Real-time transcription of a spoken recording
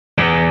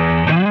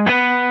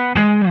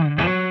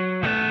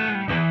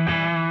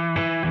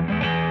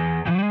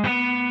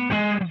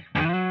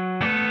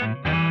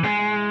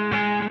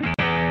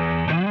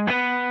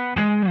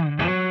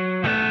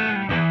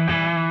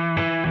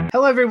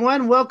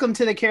everyone. Welcome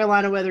to the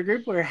Carolina Weather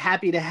Group. We're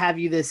happy to have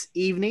you this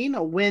evening,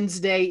 a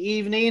Wednesday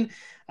evening,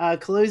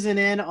 closing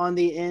in on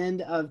the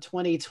end of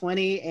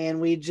 2020. And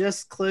we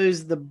just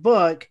closed the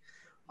book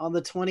on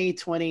the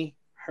 2020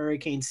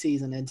 hurricane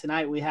season. And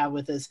tonight we have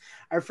with us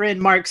our friend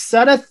Mark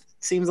Sudduth.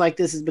 Seems like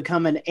this has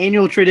become an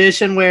annual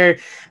tradition where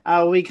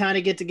we kind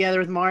of get together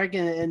with Mark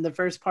in the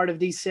first part of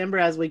December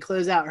as we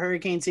close out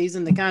hurricane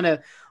season to kind of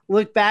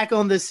look back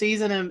on the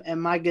season.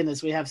 And my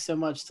goodness, we have so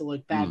much to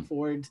look back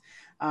forward.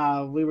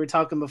 We were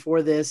talking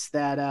before this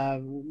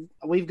that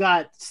we've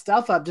got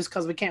stuff up just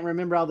because we can't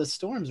remember all the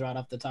storms right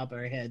off the top of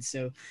our heads.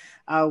 So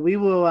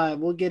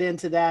we'll get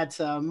into that.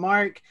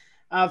 Mark,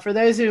 for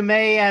those who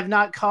may have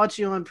not caught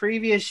you on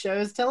previous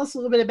shows, tell us a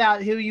little bit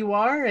about who you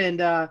are and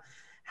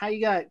how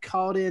you got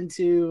called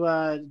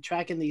into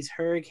tracking these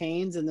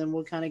hurricanes, and then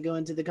we'll kind of go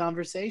into the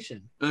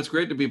conversation. It's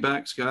great to be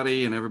back,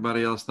 Scotty, and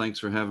everybody else. Thanks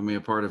for having me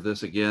a part of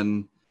this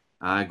again.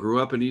 I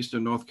grew up in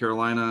Eastern North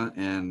Carolina,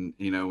 and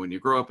when you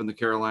grow up in the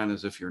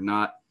Carolinas, if you're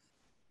not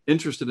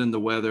interested in the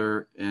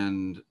weather,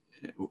 and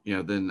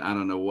then I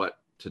don't know what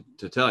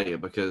to tell you,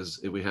 because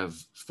we have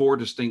 4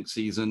 distinct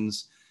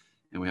seasons,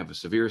 and we have a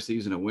severe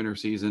season, a winter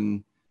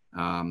season.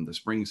 The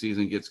spring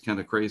season gets kind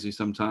of crazy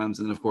sometimes,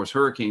 and then of course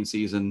hurricane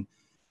season,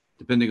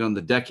 depending on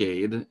the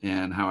decade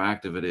and how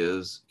active it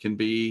is, can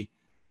be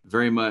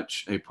very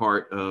much a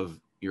part of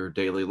your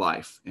daily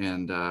life.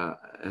 And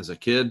as a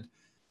kid,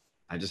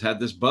 I just had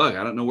this bug.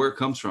 I don't know where it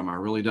comes from. I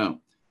really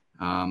don't.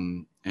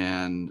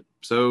 And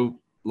so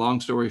long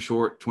story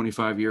short,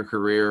 25-year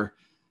career,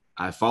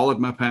 I followed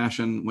my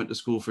passion, went to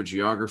school for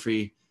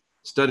geography,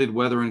 studied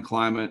weather and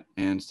climate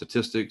and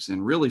statistics,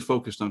 and really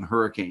focused on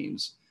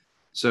hurricanes.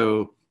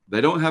 So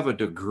they don't have a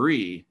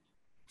degree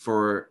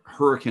for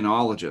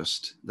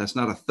hurricanologist. That's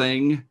not a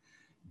thing.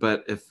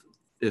 But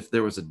if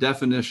there was a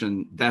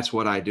definition, that's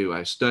what I do.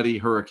 I study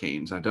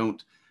hurricanes. I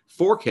don't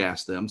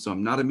forecast them. So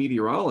I'm not a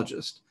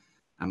meteorologist.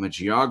 I'm a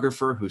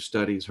geographer who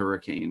studies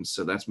hurricanes.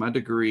 So that's my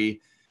degree.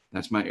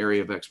 That's my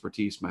area of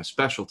expertise, my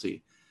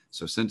specialty.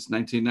 So since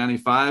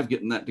 1995,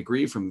 getting that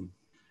degree from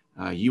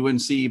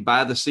UNC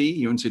by the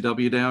Sea,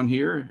 UNCW down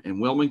here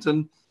in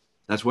Wilmington,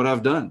 that's what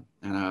I've done.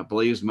 And I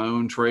blazed my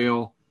own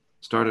trail,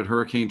 started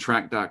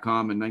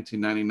hurricanetrack.com in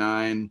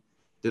 1999,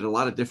 did a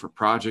lot of different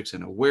projects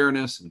in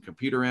awareness and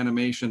computer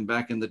animation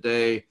back in the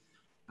day,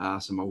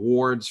 some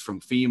awards from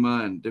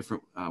FEMA and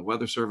different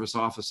weather service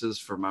offices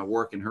for my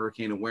work in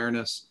hurricane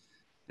awareness.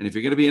 And if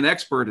you're going to be an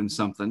expert in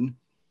something,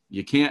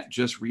 you can't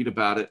just read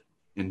about it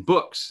in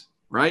books,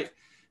 right?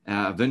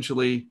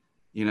 Eventually,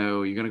 you're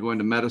going to go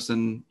into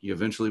medicine. You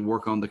eventually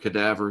work on the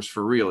cadavers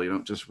for real. You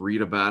don't just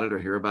read about it or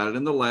hear about it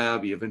in the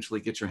lab. You eventually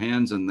get your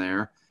hands in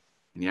there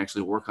and you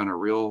actually work on a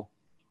real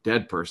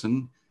dead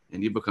person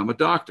and you become a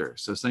doctor.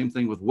 So same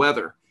thing with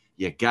weather.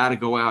 You got to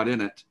go out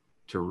in it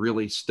to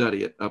really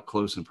study it up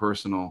close and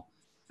personal.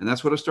 And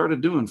that's what I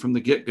started doing from the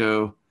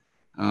get-go.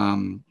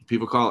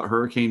 People call it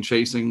hurricane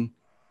chasing.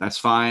 That's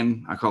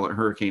fine. I call it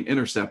hurricane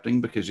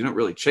intercepting because you don't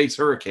really chase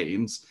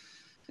hurricanes.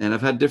 And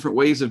I've had different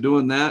ways of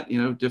doing that,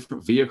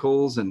 different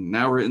vehicles. And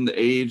now we're in the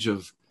age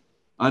of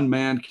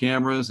unmanned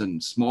cameras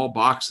and small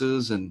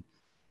boxes, and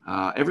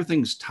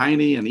everything's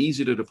tiny and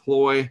easy to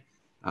deploy.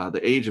 The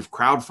age of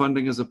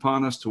crowdfunding is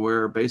upon us, to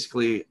where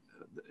basically,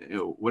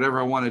 whatever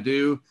I want to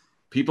do,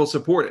 people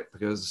support it,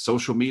 because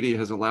social media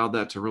has allowed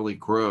that to really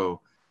grow.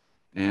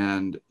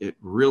 And it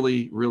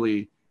really,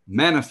 really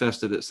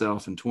manifested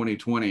itself in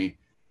 2020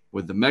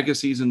 with the mega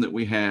season that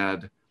we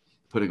had,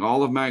 putting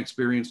all of my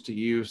experience to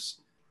use,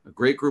 a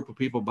great group of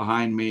people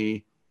behind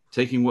me,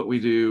 taking what we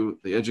do,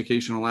 the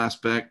educational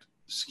aspect,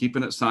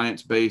 keeping it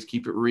science-based,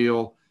 keep it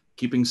real,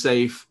 keeping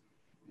safe.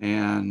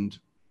 And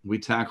we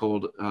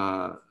tackled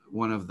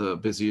one of the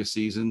busiest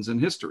seasons in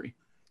history.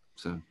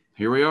 So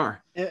here we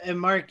are.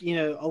 And Mark,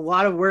 a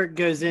lot of work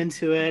goes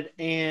into it.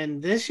 And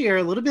this year,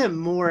 a little bit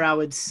more, I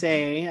would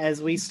say,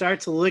 as we start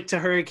to look to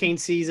hurricane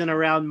season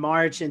around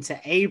March into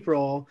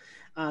April.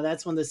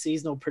 That's when the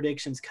seasonal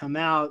predictions come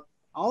out.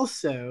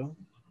 Also,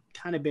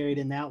 kind of buried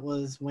in that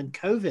was when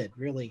COVID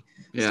really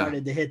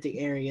started to hit the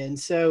area. And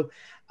so,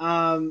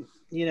 I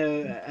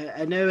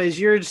know as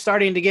you're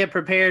starting to get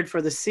prepared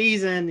for the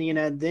season,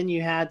 then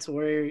you had to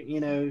where,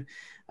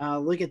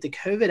 look at the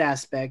COVID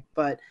aspect.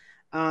 But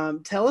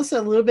tell us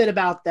a little bit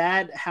about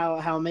that,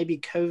 how maybe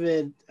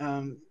COVID,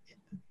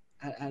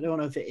 I don't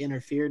know if it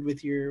interfered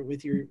with your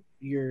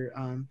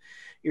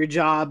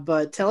job,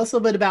 but tell us a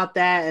little bit about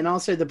that, and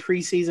also the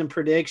preseason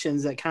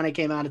predictions that kind of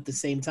came out at the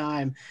same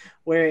time,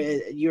 where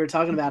you were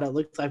talking about it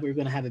looked like we were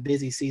going to have a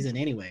busy season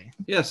anyway.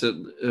 Yes, it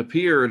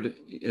appeared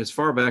as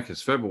far back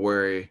as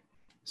February.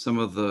 Some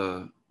of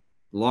the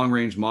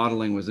long-range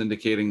modeling was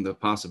indicating the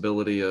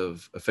possibility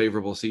of a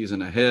favorable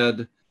season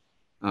ahead.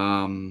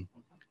 And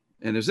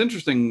it's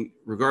interesting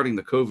regarding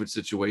the COVID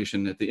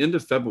situation. At the end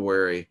of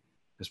February,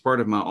 as part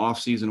of my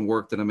off-season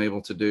work that I'm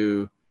able to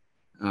do,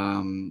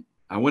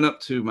 I went up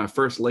to my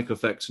first lake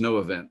effect snow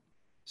event.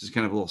 This is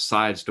kind of a little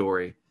side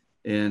story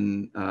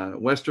in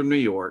Western New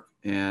York.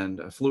 And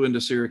I flew into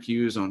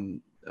Syracuse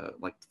on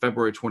like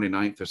February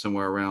 29th or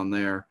somewhere around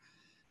there.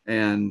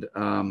 and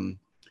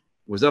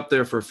was up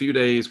there for a few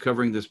days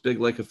covering this big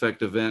lake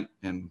effect event.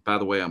 And by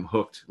the way, I'm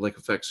hooked. Lake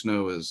effect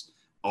snow is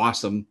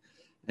awesome.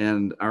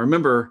 And I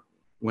remember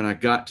when I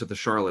got to the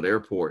Charlotte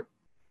airport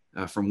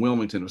from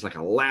Wilmington, it was like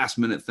a last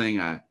minute thing.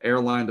 I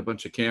airlined a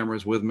bunch of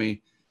cameras with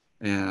me,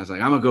 and I was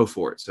like, I'm gonna go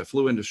for it. So I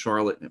flew into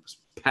Charlotte, and it was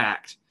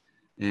packed,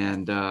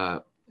 and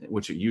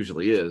which it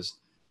usually is.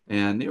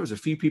 And there was a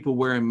few people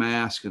wearing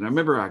masks. And I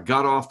remember I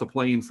got off the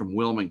plane from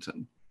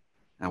Wilmington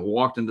and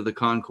walked into the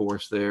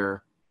concourse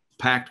there,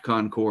 packed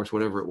concourse,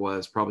 whatever it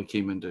was, probably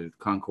came into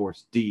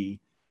concourse D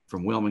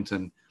from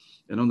Wilmington.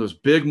 And on those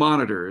big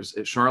monitors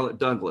at Charlotte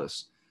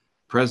Douglas,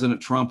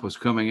 President Trump was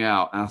coming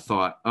out. And I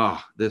thought,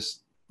 oh, this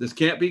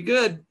can't be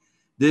good.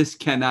 This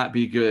cannot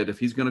be good. If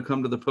he's going to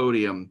come to the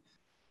podium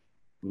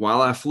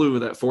while I flew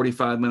that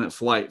 45-minute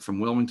flight from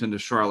Wilmington to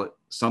Charlotte,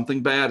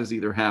 something bad has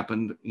either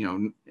happened,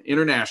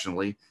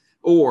 internationally,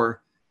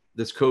 or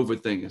this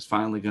COVID thing is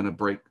finally going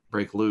to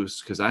break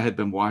loose, because I had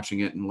been watching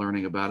it and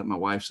learning about it. My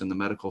wife's in the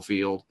medical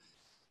field,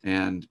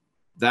 and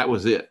that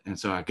was it. And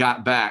so I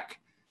got back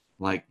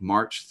like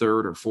March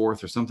 3rd or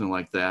 4th or something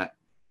like that.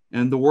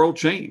 And the world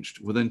changed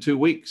within 2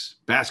 weeks.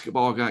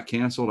 Basketball got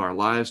canceled. Our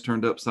lives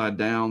turned upside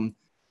down.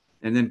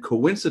 And then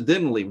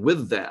coincidentally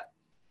with that,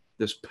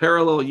 this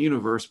parallel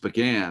universe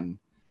began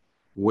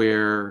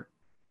where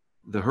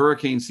the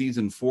hurricane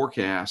season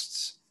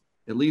forecasts,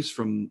 at least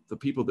from the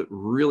people that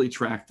really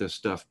track this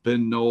stuff,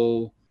 Ben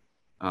Knoll,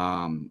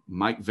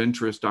 Mike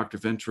Ventris, Dr.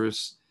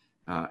 Ventris,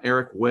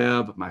 Eric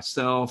Webb,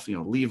 myself,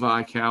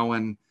 Levi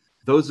Cowan,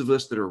 those of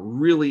us that are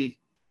really,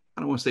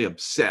 I don't want to say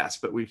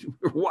obsessed, but we're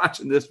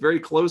watching this very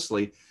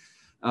closely.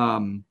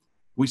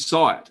 We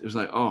saw it. It was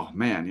like, oh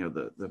man,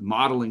 the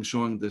modeling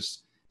showing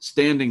this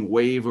standing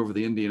wave over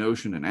the Indian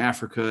Ocean in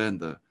Africa,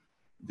 and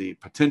the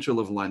potential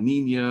of La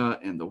Nina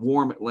and the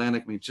warm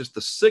Atlantic. I mean, just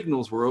the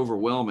signals were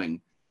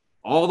overwhelming.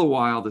 All the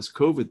while, this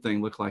COVID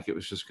thing looked like it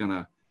was just going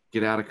to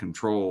get out of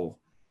control.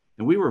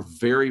 And we were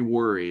very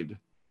worried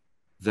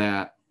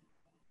that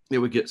it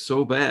would get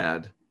so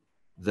bad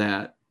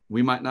that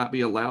we might not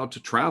be allowed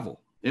to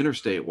travel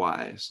interstate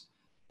wise.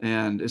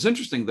 And it's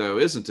interesting, though,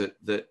 isn't it,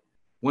 that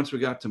once we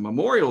got to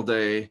Memorial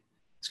Day,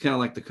 it's kind of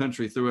like the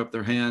country threw up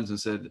their hands and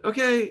said,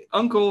 okay,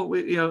 uncle,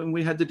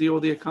 we had to deal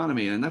with the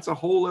economy. And that's a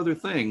whole other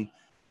thing.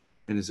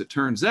 And as it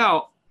turns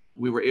out,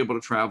 we were able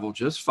to travel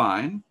just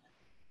fine.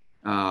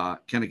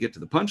 Kind of get to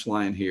the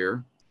punchline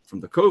here from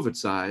the COVID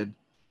side.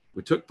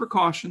 We took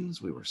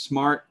precautions. We were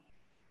smart.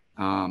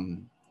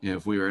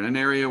 If we were in an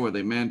area where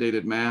they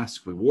mandated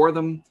masks, we wore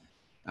them.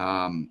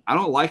 I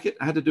don't like it.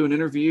 I had to do an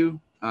interview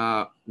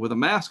with a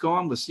mask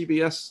on with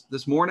CBS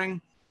this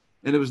morning,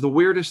 and it was the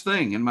weirdest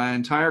thing in my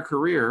entire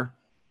career.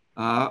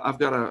 I've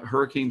got a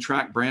Hurricane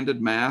Track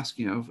branded mask,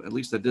 at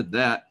least I did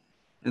that.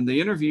 And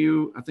the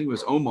interview, I think it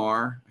was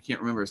Omar, I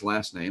can't remember his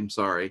last name,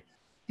 sorry.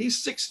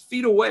 He's 6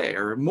 feet away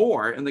or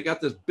more, and they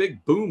got this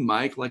big boom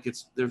mic like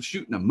they're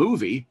shooting a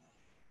movie,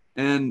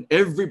 and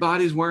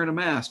everybody's wearing a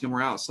mask, and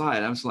we're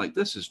outside. I was like,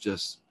 this is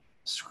just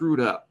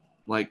screwed up.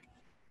 Like,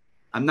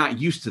 I'm not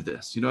used to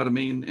this, you know what I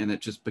mean? And it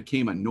just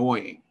became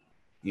annoying,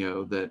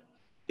 that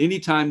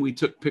anytime we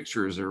took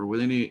pictures or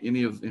with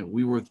any of,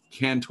 we were with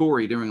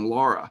Cantori during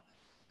Laura,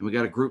 and we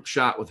got a group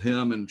shot with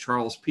him and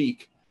Charles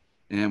Peak,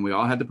 and we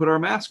all had to put our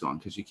mask on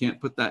because you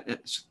can't put that.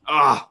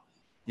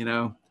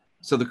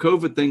 So the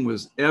COVID thing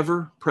was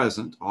ever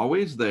present,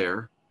 always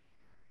there.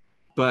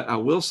 But I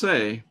will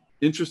say,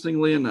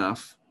 interestingly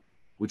enough,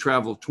 we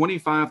traveled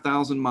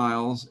 25,000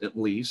 miles at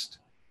least,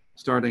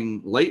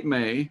 starting late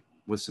May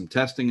with some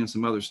testing and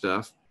some other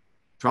stuff.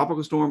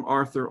 Tropical Storm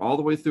Arthur all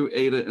the way through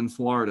Ada in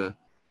Florida.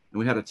 And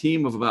we had a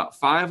team of about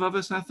 5 of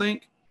us, I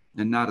think,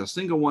 and not a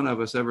single one of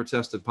us ever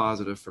tested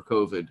positive for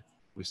COVID.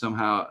 We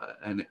somehow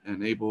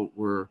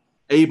were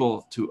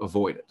able to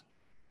avoid it.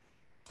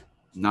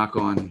 Knock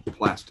on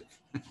plastic.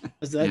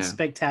 That's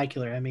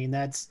spectacular. I mean,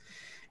 that's,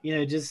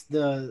 just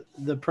the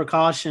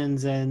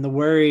precautions and the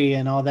worry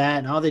and all that,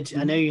 and all that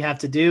I know you have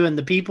to do, and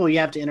the people you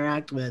have to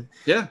interact with.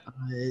 Yeah.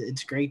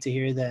 It's great to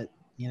hear that,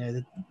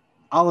 that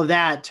all of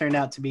that turned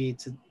out to be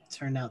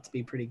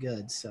pretty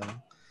good. So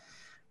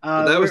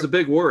that was a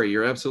big worry.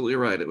 You're absolutely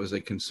right. It was a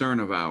concern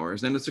of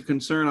ours. And it's a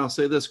concern, I'll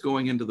say this,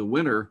 going into the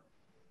winter,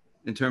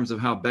 in terms of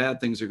how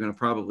bad things are going to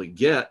probably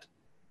get,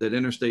 that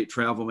interstate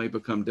travel may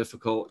become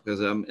difficult,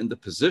 because I'm in the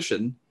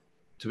position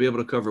to be able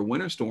to cover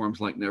winter storms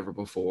like never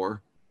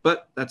before.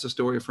 But that's a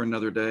story for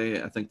another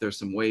day. I think there's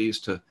some ways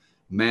to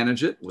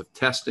manage it with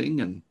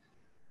testing, and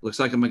looks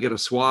like I'm going to get a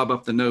swab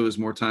up the nose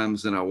more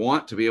times than I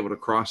want to be able to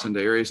cross into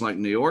areas like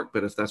New York.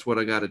 But if that's what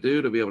I got to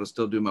do to be able to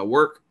still do my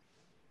work,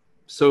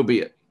 so be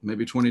it.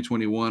 Maybe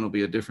 2021 will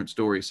be a different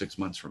story 6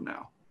 months from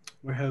now.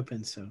 We're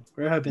hoping so.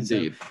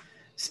 Indeed.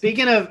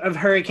 Speaking of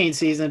hurricane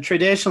season,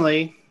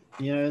 traditionally,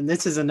 and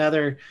this is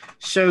another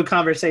show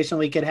conversation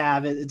we could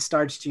have. It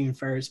starts June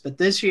 1st, but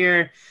this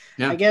year,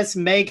 I guess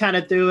May kind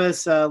of threw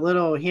us a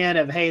little hint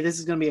of, hey, this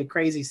is going to be a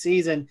crazy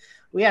season.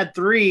 We had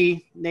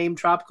 3 named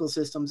tropical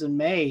systems in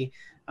May.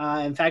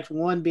 In fact,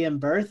 one being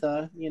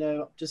Bertha,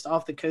 just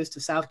off the coast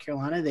of South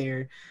Carolina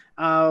there.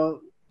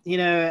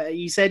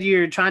 you said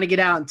you're trying to get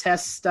out and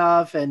test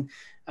stuff, and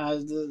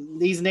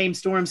these named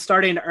storms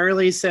starting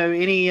early. So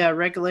any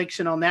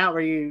recollection on that?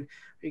 Where you're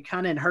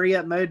kind of in hurry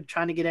up mode,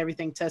 trying to get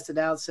everything tested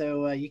out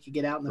so you could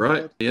get out in the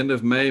field? The end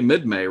of May,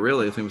 mid-May,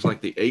 really. I think it was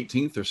like the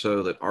 18th or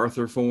so that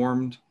Arthur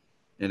formed,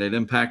 and it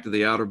impacted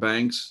the Outer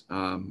Banks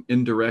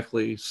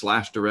indirectly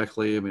 /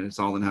 directly. I mean, it's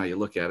all in how you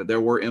look at it.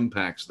 There were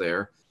impacts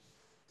there.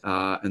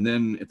 And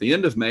then at the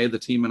end of May, the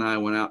team and I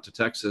went out to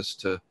Texas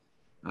to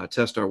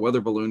test our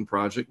weather balloon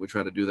project. We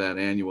try to do that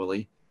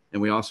annually.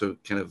 And we also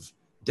kind of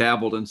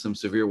dabbled in some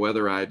severe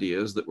weather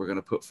ideas that we're going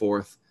to put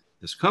forth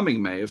this coming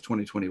May of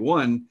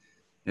 2021.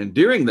 And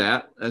during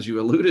that, as you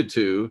alluded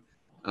to,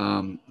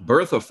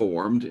 Bertha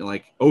formed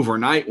like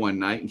overnight one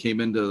night and came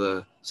into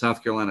the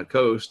South Carolina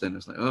coast. And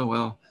it's like, oh,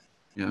 well,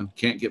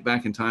 can't get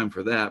back in time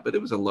for that. But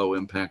it was a low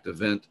impact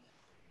event.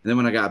 And then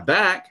when I got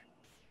back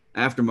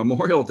after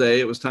Memorial Day,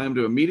 it was time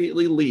to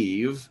immediately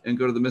leave and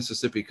go to the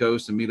Mississippi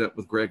coast and meet up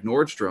with Greg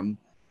Nordstrom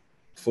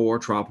for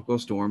Tropical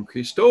Storm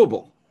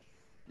Cristobal.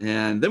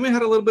 And then we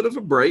had a little bit of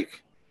a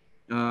break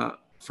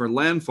for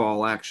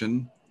landfall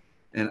action.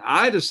 And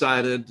I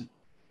decided,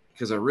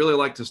 because I really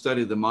like to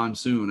study the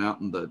monsoon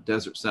out in the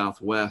desert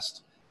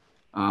Southwest,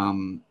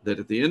 that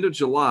at the end of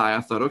July,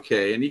 I thought,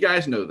 okay, and you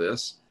guys know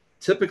this,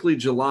 typically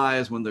July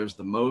is when there's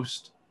the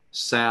most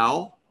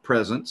SAL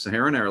present,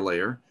 Saharan air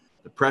layer.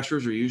 The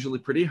pressures are usually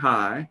pretty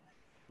high.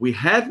 We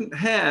hadn't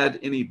had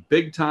any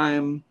big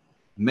time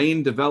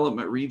main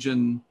development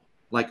region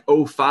like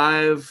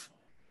 05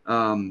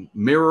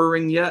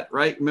 mirroring yet,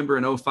 right? Remember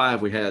in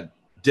 05, we had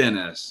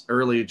Dennis,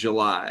 early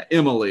July,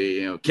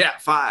 Emily,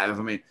 Cat 5.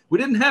 I mean, we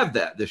didn't have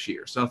that this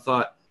year. So I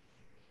thought,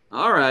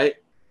 all right,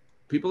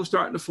 people are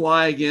starting to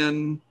fly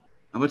again.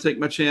 I'm going to take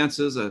my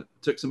chances. I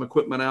took some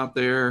equipment out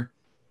there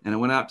and I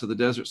went out to the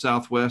desert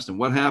Southwest. And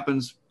what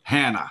happens?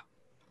 Hannah.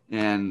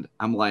 And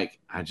I'm like,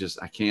 I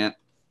can't.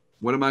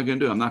 What am I going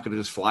to do? I'm not going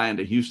to just fly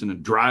into Houston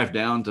and drive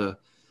down to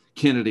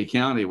Kennedy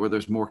County where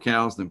there's more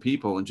cows than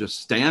people and just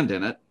stand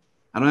in it.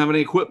 I don't have any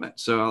equipment.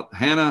 So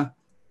Hannah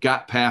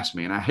got past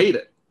me, and I hate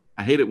it.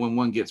 I hate it when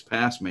one gets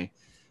past me.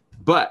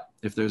 But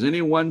if there's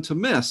anyone to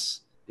miss,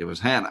 it was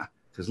Hannah.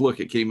 Because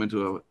look, it came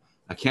into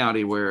a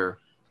county where,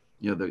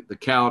 the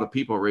cow to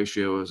people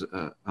ratio is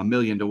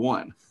 1,000,000 to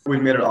 1. We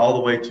made it all the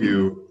way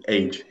to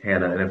H,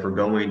 Hannah. And if we're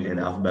going in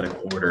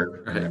alphabetical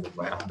order,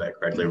 my alphabet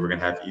correctly, we're going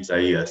to have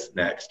Isaias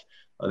next.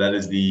 That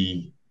is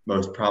the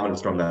most prominent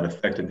storm that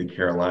affected the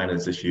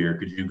Carolinas this year.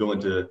 Could you go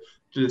into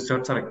just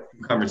some kind of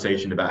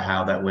conversation about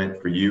how that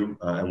went for you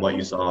and what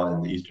you saw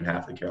in the eastern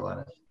half of the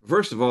Carolinas?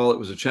 First of all, it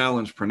was a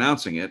challenge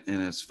pronouncing it.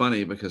 And it's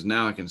funny because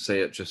now I can say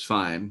it just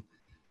fine.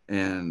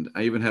 And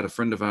I even had a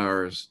friend of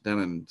ours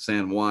down in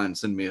San Juan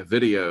send me a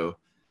video.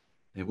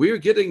 And we are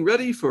getting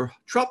ready for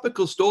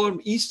Tropical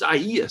Storm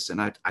Isaias. And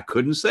I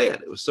couldn't say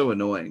it. It was so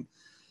annoying.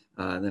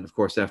 And then, of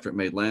course, after it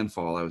made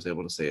landfall, I was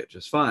able to say it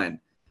just fine.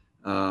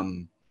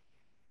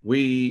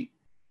 We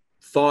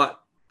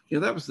thought,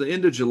 that was the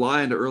end of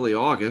July into early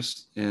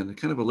August, and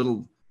kind of a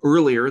little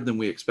earlier than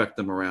we expect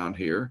them around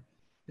here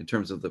in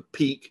terms of the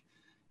peak.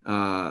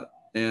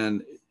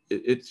 And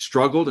it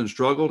struggled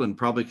and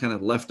probably kind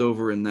of left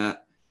over in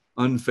that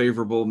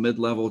unfavorable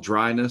mid-level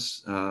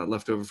dryness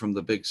left over from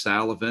the big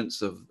SAL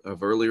events of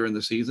earlier in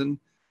the season.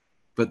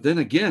 But then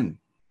again,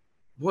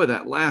 boy,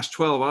 that last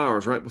 12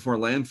 hours right before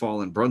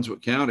landfall in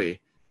Brunswick County,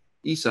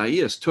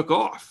 Isaias took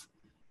off.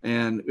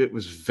 And it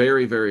was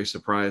very, very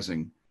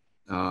surprising.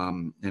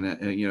 And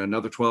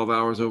another 12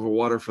 hours over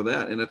water for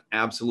that. And it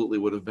absolutely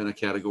would have been a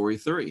Category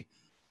 3.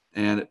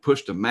 And it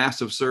pushed a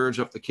massive surge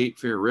up the Cape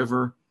Fear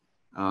River.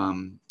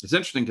 It's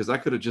interesting because I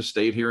could have just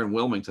stayed here in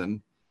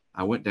Wilmington.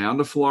 I went down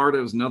to Florida.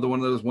 It was another one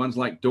of those ones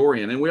like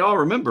Dorian. And we all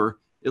remember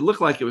it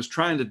looked like it was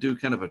trying to do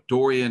kind of a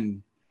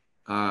Dorian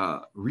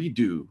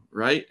redo,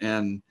 right?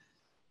 And,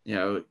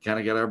 it kind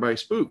of got everybody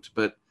spooked.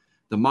 But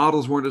the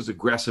models weren't as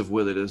aggressive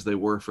with it as they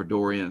were for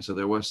Dorian. So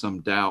there was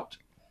some doubt.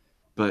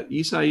 But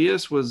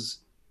Isaias was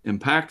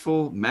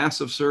impactful,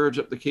 massive surge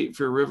up the Cape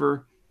Fear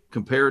River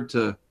compared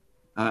to,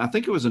 I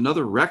think it was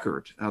another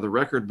record. The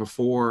record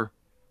before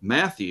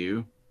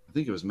Matthew, I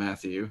think it was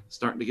Matthew,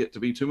 starting to get to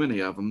be too many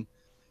of them,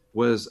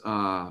 was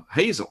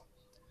Hazel.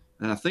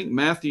 And I think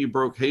Matthew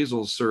broke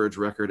Hazel's surge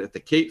record at the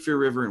Cape Fear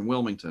River in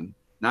Wilmington,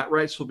 not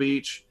Wrightsville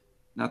Beach,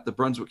 not the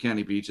Brunswick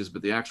County beaches,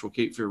 but the actual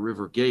Cape Fear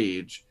River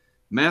gauge.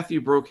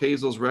 Matthew broke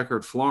Hazel's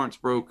record, Florence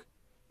broke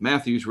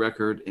Matthew's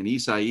record, and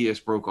Isaias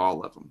broke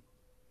all of them.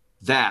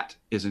 That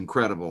is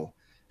incredible.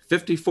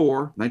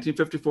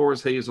 1954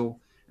 is Hazel,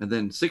 and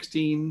then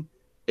 16,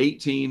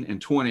 18,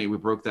 and 20, we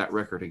broke that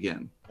record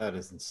again. That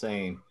is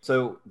insane.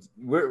 So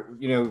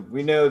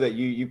we know that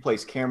you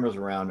place cameras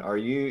around.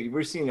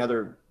 We're seeing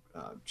other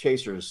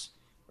chasers,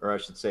 or I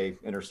should say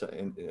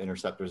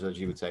interceptors, as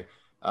you would say.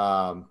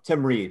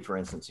 Tim Reed, for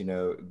instance,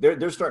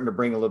 they're starting to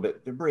bring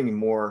they're bringing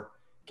more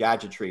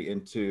gadgetry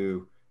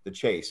into the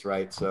chase,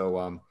 right?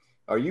 So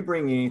are you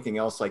bringing anything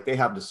else? Like they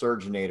have the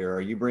Surgeonator.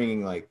 Are you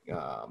bringing like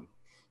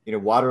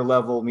water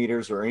level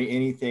meters or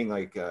anything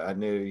like I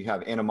know you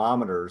have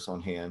anemometers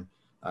on hand.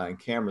 and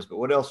cameras, but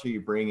what else are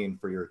you bringing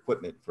for your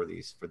equipment for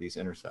these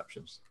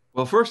interceptions?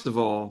 Well, first of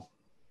all,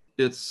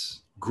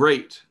 it's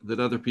great that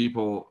other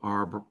people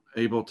are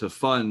able to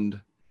fund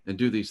and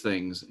do these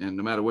things. And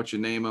no matter what you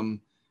name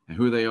them and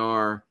who they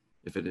are,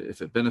 if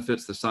it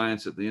benefits the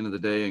science at the end of the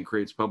day and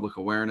creates public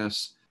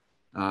awareness,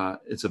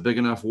 it's a big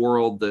enough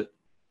world that,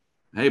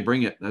 hey,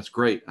 bring it. That's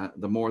great.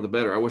 The more, the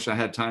better. I wish I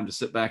had time to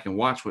sit back and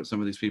watch what some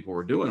of these people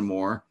were doing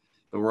more,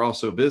 but we're all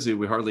so busy.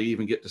 We hardly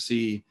even get to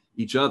see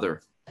each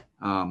other,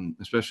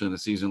 especially in a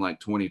season like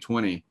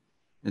 2020.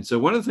 And so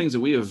one of the things that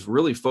we have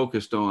really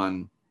focused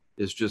on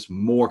is just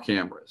more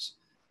cameras,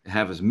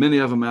 have as many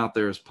of them out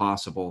there as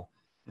possible,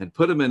 and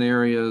put them in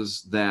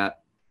areas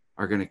that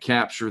are going to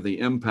capture the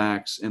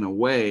impacts in a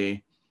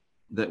way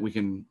that we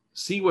can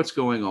see what's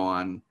going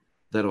on,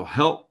 that'll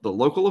help the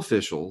local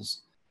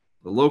officials,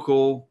 the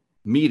local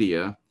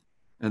media,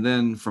 and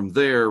then from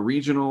there,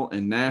 regional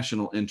and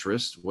national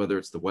interests, whether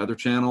it's the Weather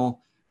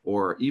Channel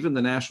or even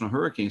the National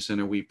Hurricane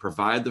Center. We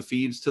provide the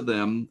feeds to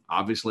them,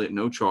 obviously at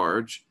no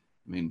charge.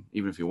 I mean,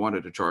 even if you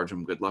wanted to charge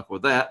them, good luck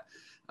with that.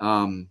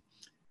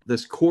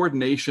 This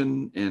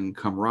coordination and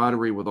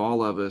camaraderie with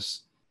all of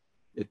us,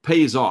 it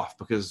pays off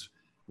because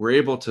we're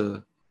able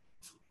to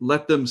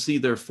let them see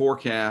their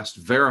forecast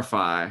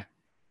verify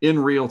in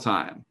real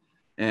time.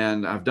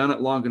 And I've done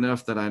it long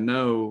enough that I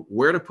know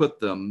where to put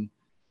them,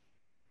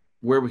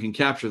 where we can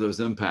capture those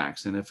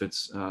impacts. And if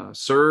it's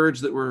surge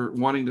that we're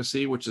wanting to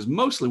see, which is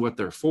mostly what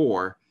they're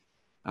for,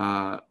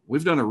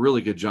 we've done a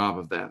really good job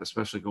of that,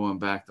 especially going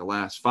back the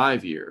last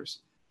 5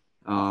 years.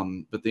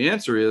 But the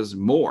answer is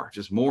more,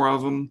 just more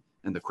of them.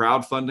 And the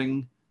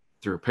crowdfunding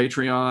through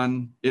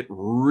Patreon, it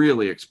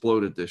really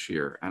exploded this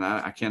year. And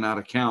I cannot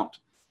account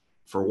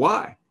for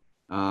why.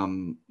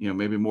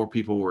 Maybe more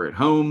people were at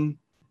home.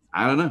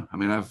 I don't know. I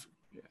mean, I've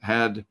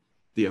had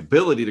the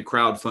ability to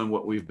crowdfund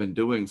what we've been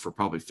doing for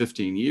probably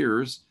 15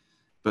 years,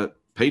 but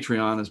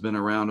Patreon has been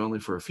around only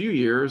for a few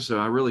years, so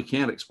I really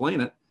can't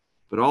explain it.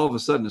 But all of a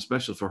sudden,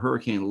 especially for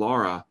Hurricane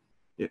Laura,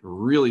 it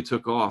really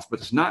took off. But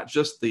it's not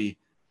just the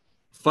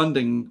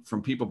funding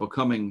from people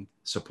becoming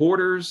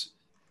supporters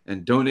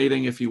and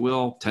donating, if you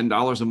will,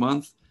 $10 a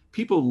month.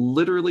 People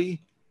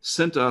literally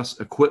sent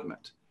us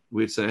equipment.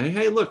 We'd say,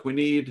 hey, look, we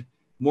need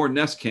more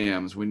Nest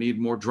cams. We need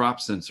more drop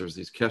sensors,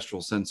 these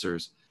Kestrel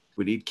sensors.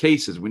 We need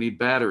cases. We need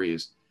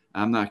batteries.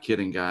 I'm not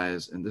kidding,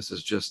 guys. And this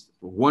is just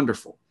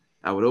wonderful.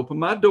 I would open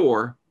my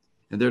door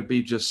and there'd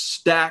be just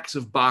stacks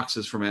of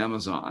boxes from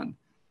Amazon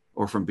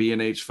or from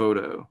B&H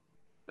Photo,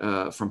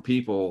 from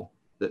people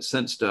that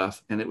sent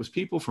stuff. And it was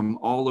people from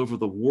all over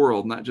the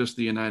world, not just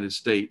the United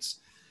States.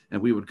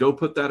 And we would go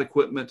put that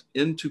equipment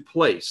into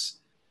place.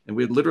 And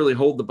we'd literally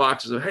hold the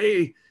boxes of,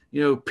 hey,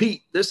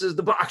 Pete, this is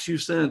the box you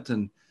sent.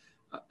 And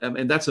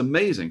that's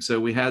amazing. So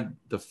we had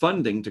the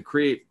funding to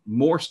create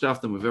more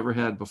stuff than we've ever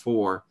had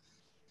before.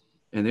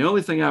 And the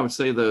only thing I would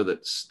say, though,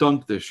 that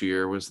stunk this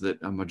year was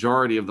that a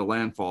majority of the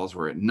landfalls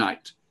were at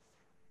night.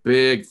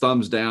 Big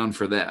thumbs down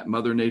for that.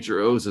 Mother Nature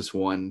owes us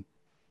one.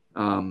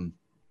 And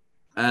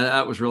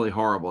that was really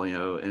horrible,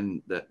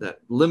 and that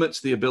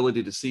limits the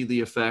ability to see the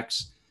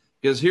effects.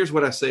 Because here's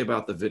what I say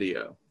about the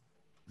video.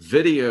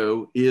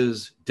 Video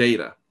is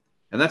data.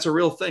 And that's a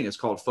real thing. It's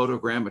called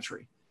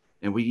photogrammetry.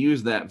 And we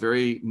use that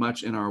very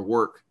much in our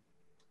work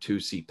to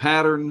see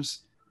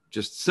patterns,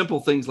 just simple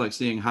things like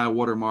seeing high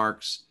water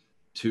marks,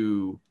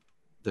 to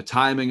the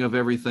timing of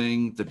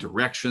everything, the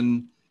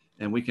direction,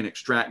 and we can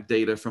extract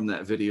data from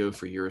that video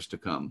for years to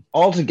come.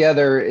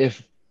 Altogether,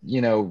 if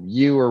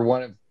you are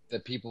one of the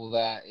people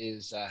that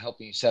is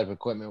helping you set up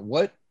equipment,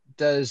 what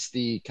does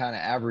the kind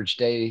of average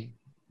day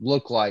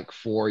look like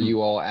for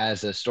you all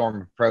as a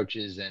storm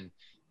approaches and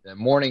the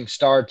morning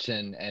starts,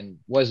 and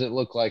what does it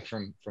look like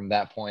from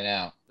that point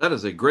out? That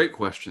is a great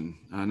question.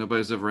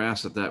 Nobody's ever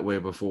asked it that way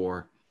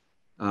before.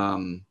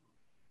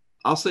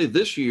 I'll say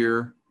this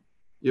year,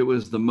 it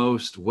was the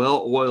most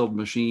well-oiled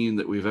machine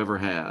that we've ever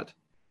had.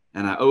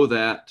 And I owe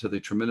that to the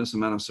tremendous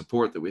amount of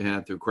support that we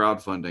had through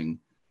crowdfunding,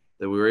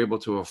 that we were able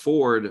to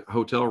afford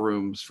hotel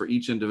rooms for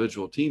each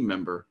individual team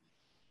member.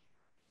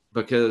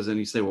 Because, and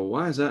you say, well,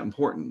 why is that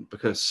important?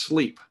 Because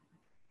sleep,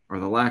 or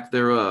the lack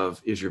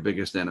thereof, is your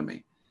biggest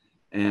enemy.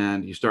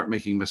 And you start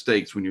making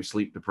mistakes when you're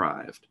sleep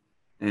deprived.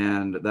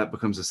 And that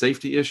becomes a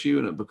safety issue,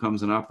 and it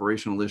becomes an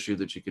operational issue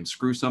that you can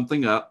screw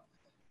something up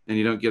and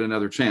you don't get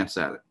another chance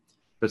at it.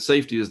 But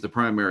safety is the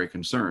primary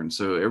concern.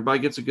 So everybody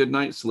gets a good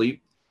night's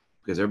sleep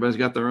because everybody's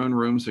got their own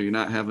room. So you're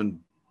not having,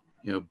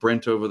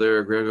 Brent over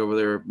there, Greg over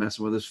there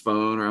messing with his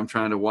phone, or I'm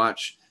trying to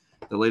watch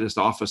the latest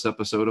Office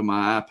episode on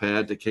my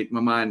iPad to take my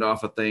mind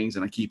off of things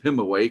and I keep him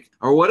awake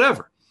or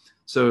whatever.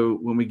 So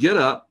when we get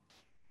up,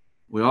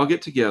 we all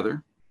get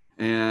together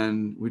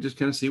and we just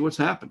kind of see what's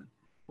happening.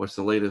 What's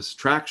the latest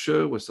track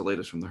show? What's the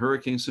latest from the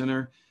Hurricane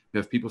Center? We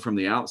have people from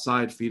the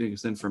outside feeding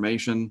us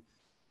information.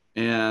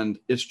 And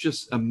it's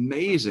just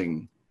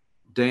amazing,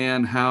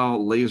 Dan, how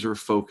laser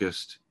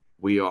focused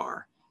we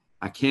are.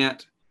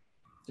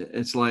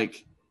 It's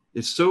like,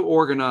 it's so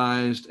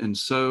organized and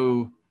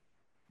so,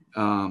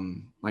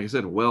 like I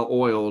said,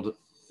 well-oiled,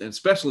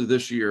 especially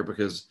this year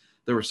because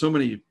there were so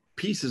many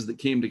pieces that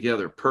came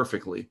together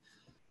perfectly,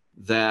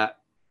 that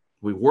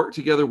we work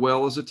together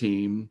well as a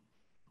team.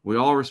 We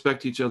all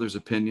respect each other's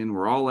opinion.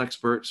 We're all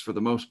experts for the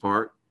most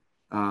part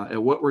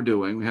at what we're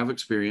doing. We have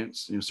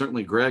experience.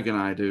 Certainly Greg and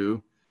I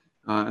do.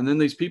 And then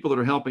these people that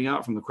are helping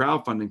out from the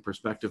crowdfunding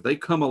perspective, they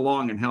come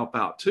along and help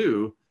out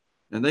too.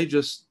 And they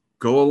just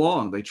go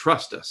along. They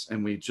trust us,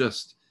 and we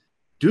just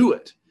do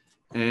it.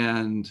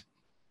 And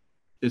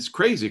it's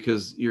crazy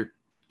because you're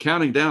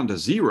counting down to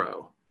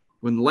zero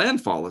when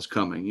landfall is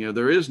coming.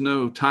 There is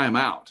no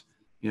timeout.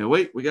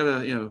 Wait, we got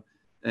to,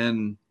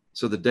 and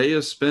so the day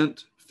is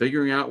spent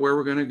figuring out where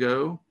we're going to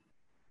go,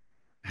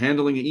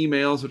 handling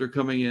emails that are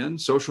coming in,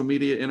 social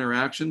media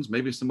interactions.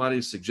 Maybe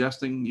somebody's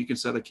suggesting you can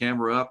set a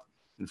camera up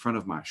in front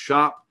of my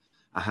shop.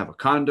 I have a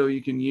condo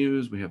you can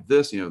use. We have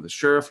this, the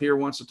sheriff here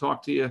wants to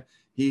talk to you.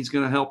 He's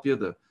going to help you.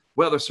 The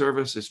weather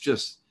service.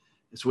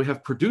 We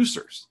have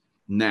producers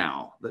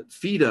now that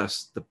feed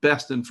us the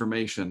best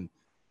information.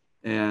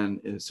 And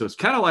so it's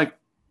kind of like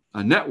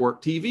a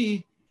network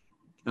TV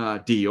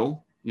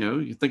deal.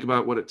 You think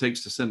about what it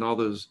takes to send all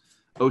those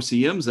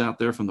OCMs out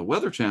there from the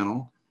Weather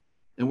Channel,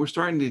 and we're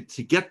starting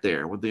to get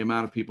there with the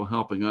amount of people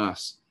helping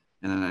us.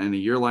 And in a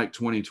year like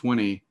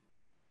 2020,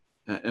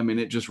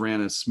 it just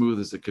ran as smooth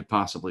as it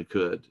possibly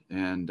could.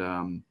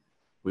 And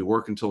we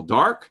work until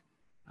dark,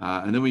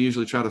 and then we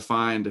usually try to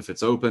find, if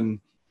it's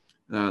open,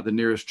 the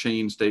nearest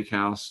chain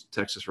steakhouse,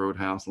 Texas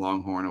Roadhouse,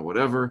 Longhorn, or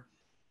whatever.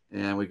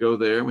 And we go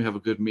there, and we have a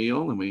good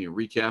meal, and we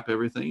recap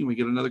everything, and we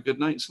get another good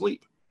night's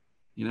sleep.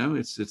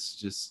 It's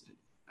just,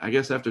 I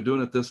guess after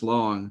doing it this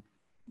long,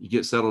 you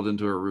get settled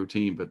into a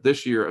routine. But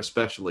this year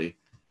especially,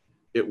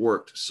 it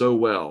worked so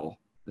well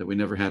that we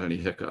never had any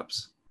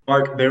hiccups.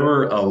 Mark, there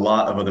were a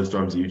lot of other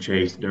storms that you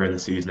chased during the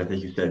season. I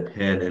think you said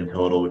 10 in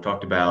total. We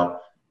talked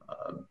about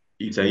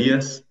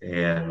Isaias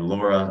and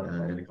Laura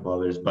and a couple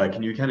others, but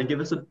can you kind of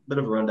give us a bit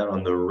of a rundown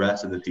on the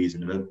rest of the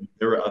season?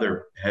 There were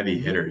other heavy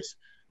hitters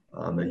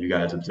that you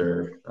guys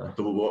observed.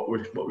 So what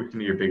were some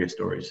of your biggest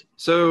stories?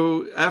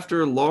 So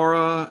after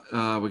Laura,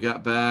 we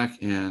got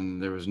back,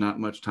 and there was not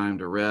much time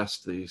to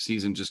rest. The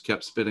season just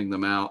kept spitting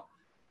them out.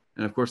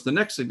 And of course, the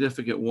next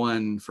significant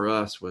one for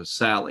us was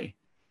Sally.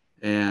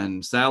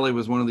 And Sally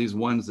was one of these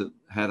ones that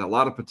had a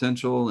lot of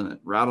potential, and it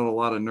rattled a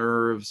lot of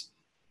nerves.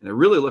 And it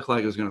really looked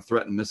like it was going to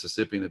threaten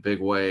Mississippi in a big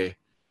way.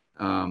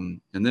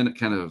 And then it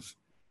kind of,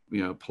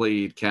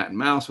 played cat and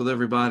mouse with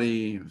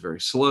everybody. It was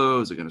very slow.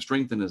 Is it going to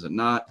strengthen? Is it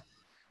not?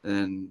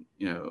 And,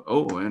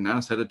 and now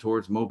it's headed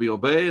towards Mobile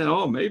Bay.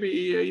 And, maybe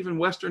even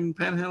Western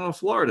Panhandle of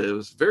Florida. It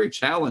was very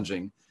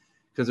challenging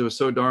because it was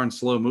so darn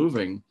slow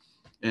moving.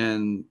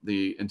 And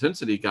the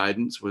intensity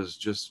guidance was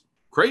just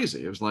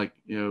crazy. It was like,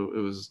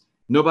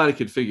 nobody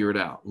could figure it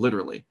out,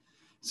 literally.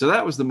 So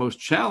that was the most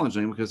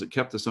challenging because it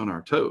kept us on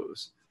our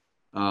toes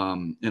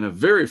in a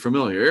very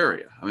familiar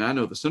area. I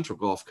know the Central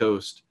Gulf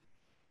Coast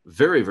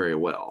very, very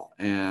well,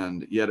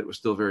 and yet it was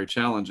still very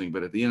challenging.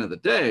 But at the end of the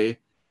day,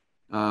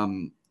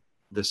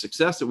 the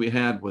success that we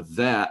had with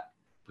that,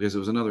 because it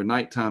was another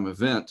nighttime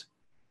event,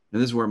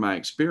 and this is where my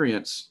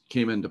experience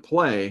came into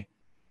play,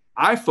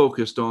 I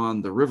focused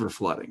on the river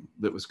flooding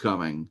that was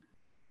coming.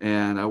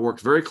 And I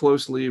worked very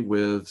closely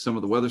with some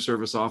of the Weather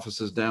Service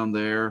offices down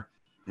there,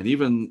 and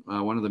even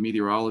one of the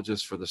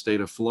meteorologists for the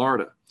state of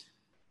Florida.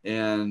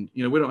 And,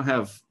 we don't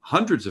have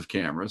hundreds of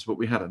cameras, but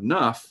we had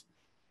enough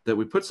that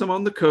we put some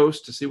on the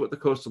coast to see what the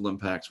coastal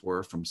impacts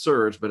were from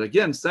surge. But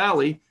again,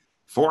 Sally,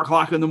 4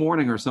 o'clock in the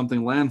morning or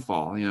something,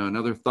 landfall,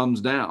 another thumbs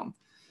down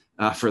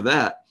for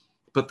that.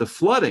 But the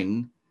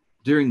flooding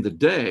during the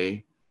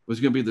day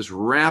was going to be this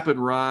rapid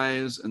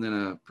rise and then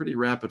a pretty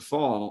rapid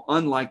fall.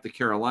 Unlike the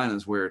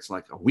Carolinas, where it's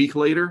like a week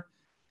later,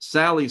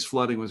 Sally's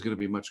flooding was going to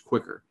be much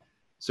quicker.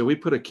 So we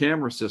put a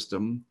camera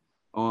system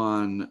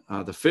on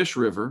the Fish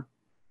River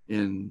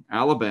in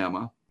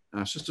Alabama.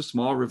 It's just a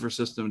small river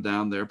system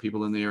down there.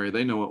 People in the area,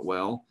 they know it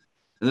well.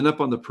 And then up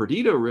on the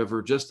Perdido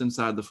River, just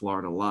inside the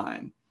Florida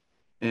line.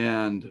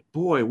 And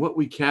boy, what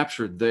we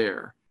captured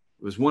there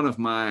was one of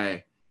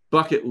my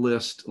bucket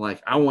list,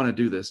 like, I want to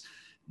do this.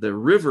 The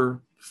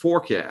river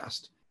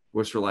forecast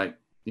was for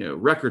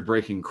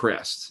record-breaking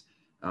crests,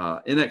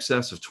 in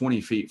excess of 20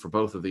 feet for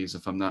both of these,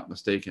 if I'm not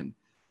mistaken.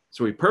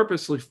 So we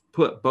purposely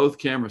put both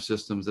camera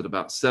systems at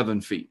about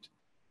 7 feet.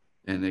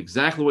 And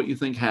exactly what you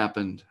think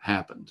happened.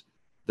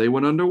 They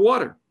went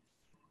underwater.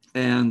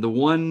 And the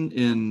one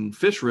in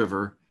Fish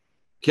River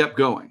kept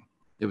going.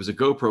 It was a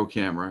GoPro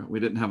camera. We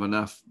didn't have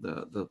enough.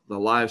 The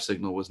live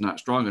signal was not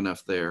strong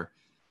enough there.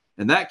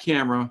 And that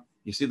camera,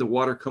 you see the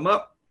water come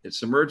up, it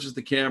submerges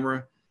the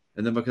camera.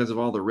 And then because of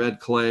all the red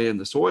clay and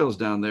the soils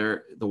down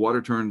there, the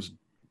water turns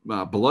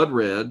blood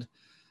red.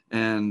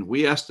 And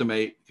we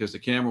estimate, because the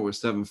camera was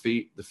 7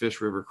 feet, the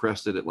Fish River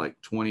crested at like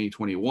 20,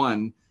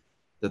 21,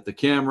 that the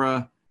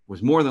camera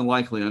was more than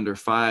likely under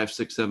 5,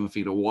 6, 7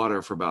 feet of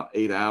water for about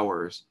 8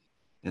 hours.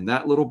 And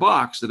that little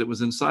box that it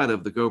was inside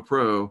of, the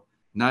GoPro,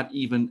 not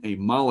even a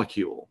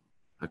molecule,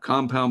 a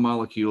compound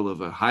molecule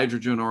of a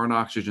hydrogen or an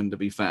oxygen to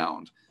be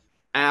found.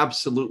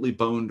 Absolutely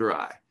bone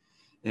dry.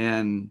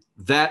 And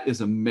that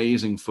is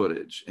amazing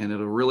footage. And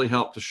it'll really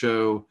help to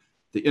show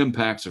the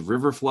impacts of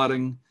river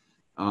flooding.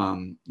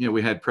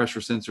 We had pressure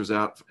sensors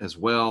out as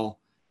well.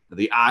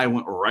 The eye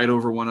went right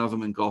over one of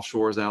them in Gulf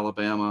Shores,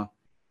 Alabama.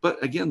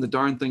 But again, the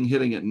darn thing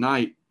hitting at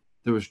night,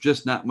 there was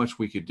just not much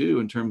we could do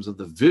in terms of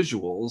the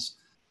visuals.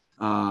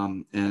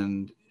 So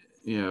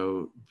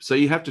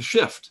you have to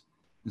shift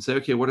and say,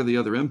 okay, what are the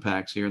other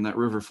impacts here? And that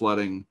river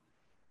flooding,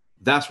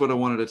 that's what I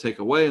wanted to take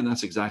away. And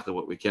that's exactly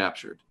what we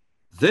captured.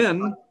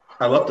 Then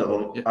I'd love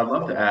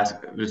to ask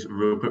just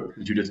real quick,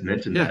 because you just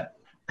mentioned that.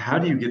 How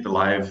do you get the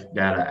live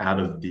data out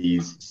of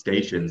these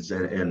stations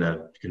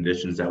in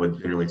conditions that would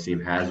generally seem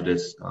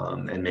hazardous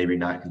and maybe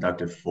not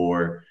conducive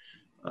for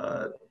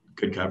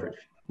good coverage?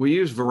 We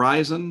use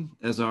Verizon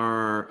as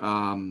our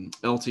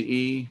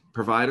LTE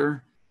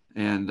provider,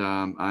 and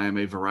I am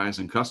a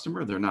Verizon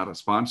customer. They're not a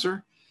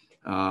sponsor.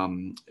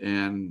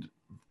 And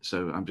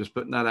so I'm just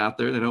putting that out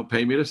there. They don't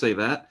pay me to say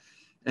that.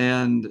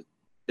 And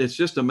it's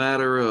just a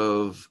matter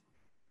of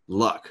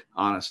luck,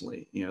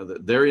 honestly.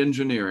 Their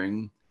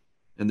engineering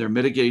and their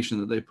mitigation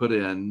that they put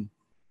in,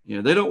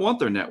 they don't want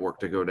their network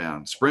to go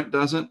down. Sprint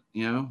doesn't,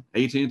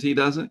 AT&T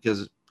doesn't,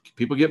 because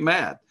people get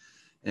mad.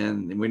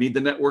 And we need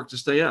the network to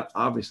stay up.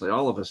 Obviously,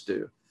 all of us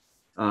do.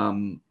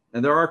 And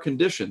there are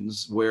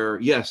conditions where,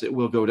 yes, it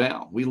will go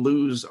down. We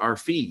lose our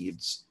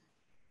feeds,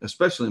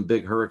 especially in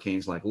big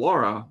hurricanes like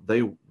Laura.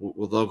 They'll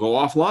go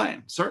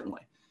offline,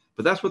 certainly.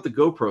 But that's what the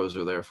GoPros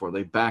are there for.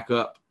 They back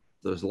up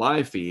those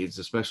live feeds,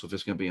 especially if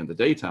it's going to be in the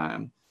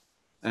daytime.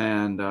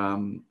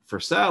 And for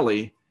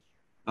Sally,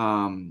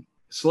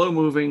 slow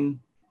moving,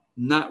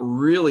 not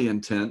really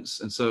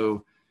intense. And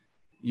so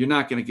you're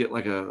not going to get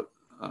like a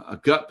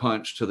gut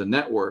punch to the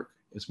network.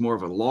 It's more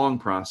of a long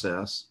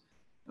process.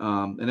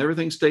 And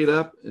everything stayed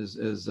up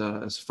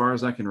as far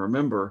as I can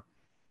remember.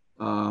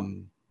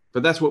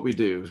 But that's what we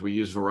do, is we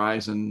use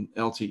Verizon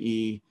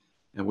LTE,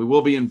 and we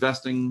will be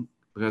investing,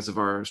 because of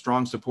our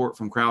strong support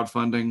from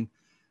crowdfunding,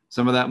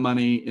 some of that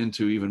money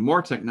into even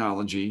more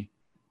technology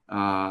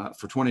for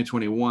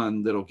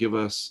 2021 that'll give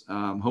us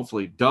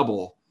hopefully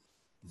double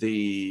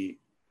the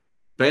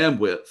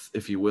bandwidth,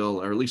 if you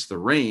will, or at least the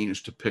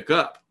range to pick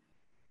up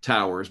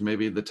towers.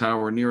 Maybe the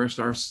tower nearest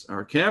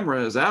our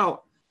camera is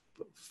out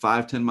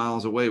 5-10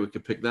 miles away. We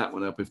could pick that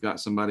one up. We've got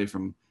somebody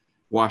from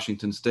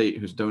Washington State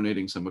who's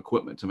donating some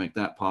equipment to make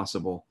that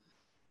possible.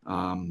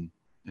 And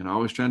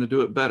always trying to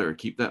do it better,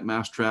 keep that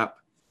mousetrap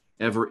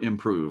ever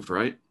improved,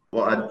 right?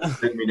 Well, I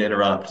didn't mean to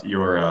interrupt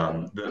your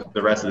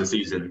the rest of the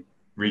season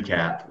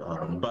recap.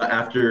 But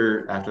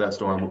after that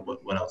storm,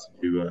 what else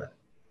did you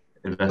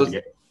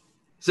investigate?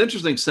 It's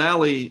interesting.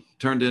 Sally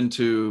turned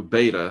into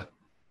Beta.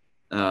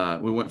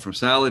 We went from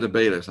Sally to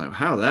Beta. It's like,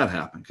 how did that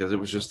happen? Because it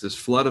was just this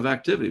flood of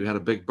activity. We had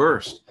a big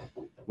burst.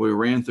 We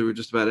ran through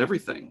just about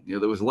everything that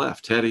was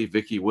left. Teddy,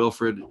 Vicky,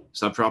 Wilfred,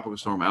 subtropical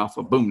storm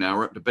Alpha. Boom! Now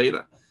we're up to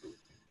Beta,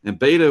 and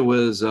Beta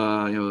was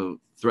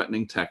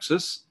threatening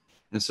Texas.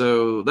 And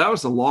so that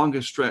was the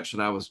longest stretch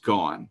that I was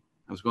gone.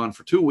 I was gone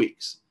for 2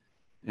 weeks.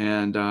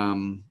 And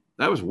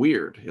that was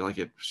weird. It was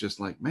just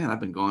like, man,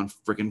 I've been gone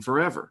freaking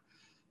forever.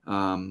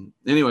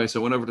 Anyway, so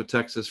I went over to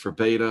Texas for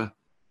Beta,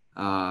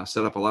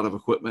 set up a lot of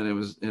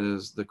equipment. It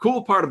is the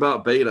cool part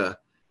about Beta,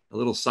 a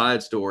little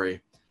side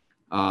story.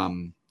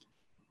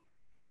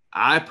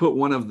 I put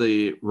one of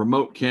the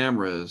remote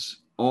cameras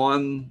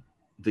on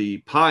the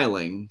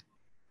piling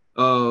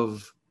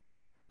of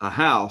a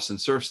house in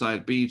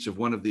Surfside Beach of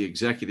one of the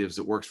executives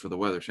that works for the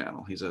Weather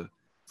Channel. He's a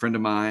friend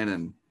of mine,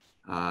 and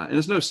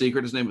it's no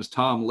secret. His name is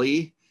Tom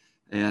Lee,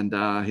 and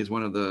he's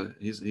one of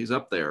he's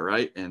up there,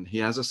 right? And he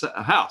has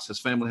a house. His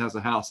family has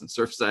a house in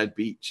Surfside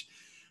Beach,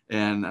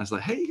 and I was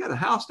like, "Hey, you got a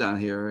house down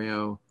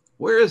here?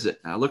 Where is it?"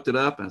 And I looked it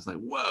up, and I was like,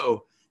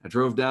 "Whoa!" I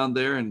drove down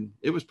there, and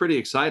it was pretty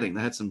exciting.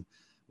 They had some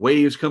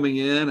waves coming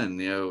in,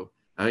 and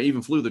I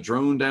even flew the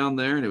drone down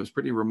there, and it was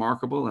pretty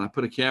remarkable. And I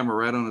put a camera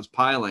right on his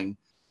piling.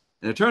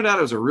 And it turned out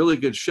it was a really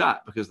good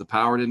shot because the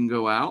power didn't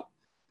go out,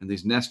 and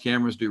these Nest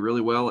cameras do really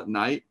well at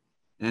night.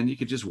 And you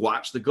could just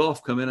watch the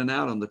Gulf come in and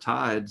out on the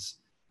tides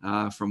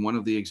from one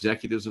of the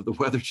executives of the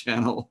Weather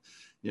Channel,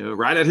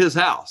 right at his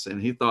house. And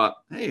he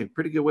thought, hey,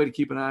 pretty good way to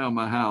keep an eye on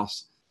my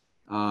house.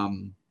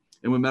 And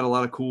we met a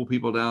lot of cool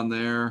people down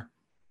there,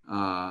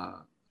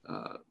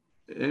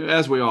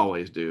 as we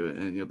always do.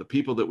 And the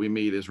people that we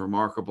meet is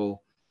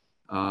remarkable.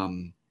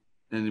 And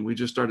we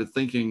just started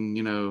thinking,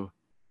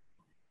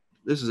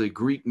 this is a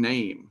Greek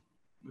name.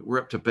 We're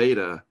up to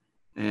Beta,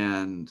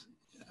 and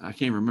I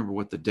can't remember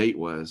what the date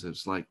was.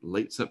 It's like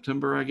late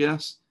September, I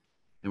guess.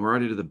 And we're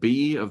already to the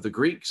B of the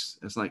Greeks.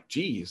 It's like,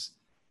 geez,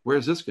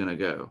 where's this going to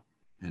go?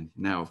 And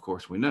now, of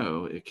course, we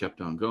know it kept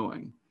on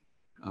going.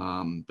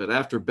 But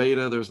after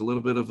Beta, there's a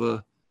little bit of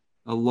a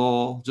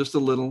lull, just a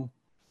little.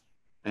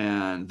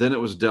 And then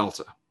it was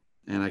Delta.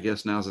 And I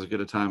guess now's as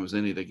good a time as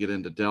any to get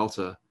into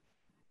Delta.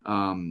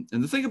 And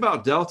the thing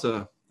about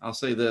Delta, I'll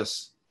say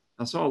this.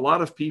 I saw a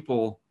lot of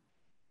people,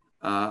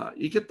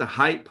 you get the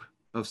hype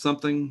of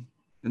something,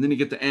 and then you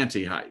get the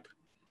anti-hype.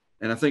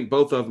 And I think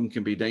both of them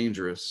can be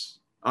dangerous,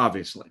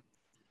 obviously.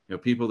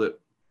 People that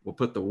will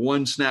put the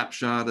one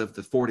snapshot of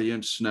the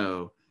 40-inch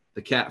snow,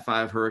 the Cat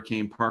 5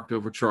 hurricane parked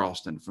over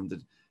Charleston from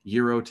the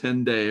Euro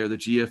 10 day or the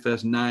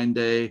GFS 9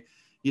 day.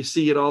 You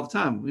see it all the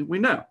time. We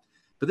know.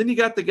 But then you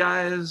got the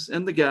guys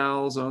and the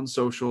gals on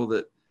social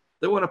that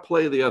they want to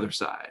play the other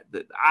side,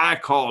 that I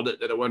called it,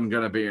 that it wasn't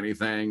going to be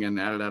anything, and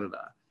da.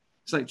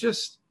 It's like,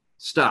 just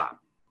stop.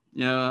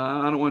 You know,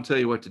 I don't want to tell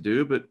you what to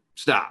do, but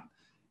stop.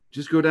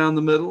 Just go down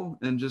the middle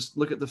and just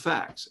look at the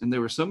facts. And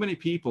there were so many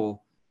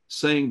people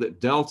saying that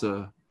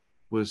Delta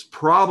was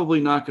probably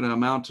not going to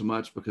amount to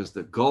much because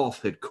the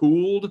Gulf had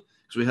cooled,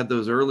 because we had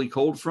those early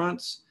cold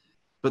fronts.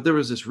 But there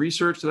was this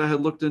research that I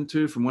had looked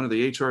into from one of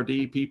the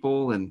HRD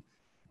people and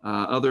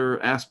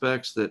other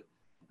aspects that,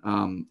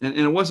 and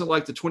it wasn't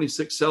like the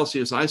 26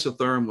 Celsius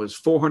isotherm was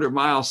 400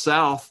 miles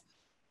south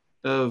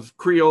of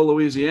Creole,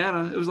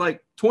 Louisiana. It was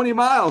like 20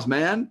 miles,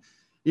 man,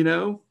 you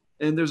know,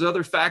 and there's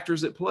other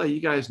factors at play. You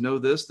guys know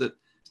this, that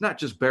it's not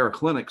just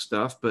baroclinic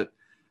stuff, but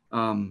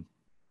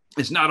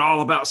it's not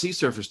all about sea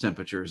surface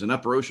temperatures and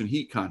upper ocean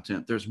heat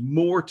content. There's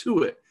more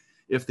to it.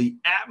 If the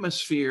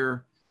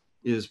atmosphere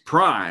is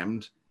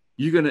primed,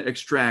 you're going to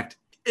extract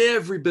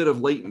every bit of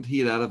latent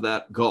heat out of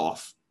that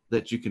Gulf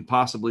that you can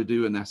possibly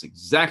do. And that's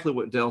exactly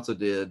what Delta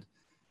did.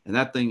 And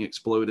that thing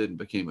exploded and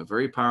became a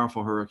very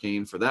powerful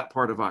hurricane for that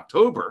part of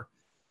October.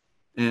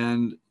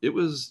 And it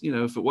was, you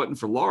know, if it wasn't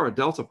for Laura,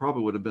 Delta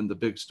probably would have been the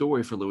big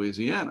story for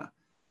Louisiana.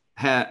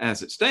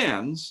 As it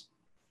stands,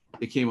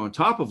 it came on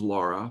top of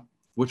Laura,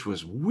 which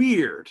was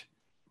weird.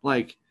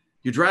 Like,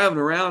 you're driving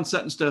around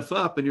setting stuff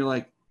up and you're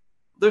like,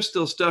 there's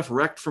still stuff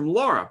wrecked from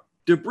Laura.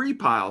 Debris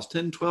piles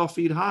 10, 12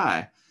 feet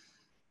high.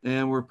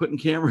 And we're putting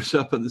cameras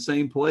up in the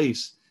same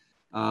place.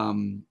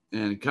 And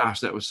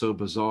gosh, that was so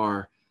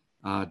bizarre.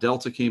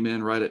 Delta came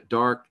in right at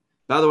dark.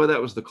 By the way,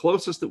 that was the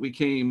closest that we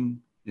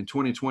came in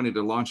 2020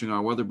 to launching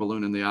our weather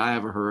balloon in the eye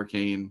of a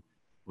hurricane,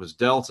 was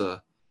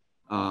Delta.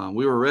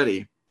 We were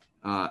ready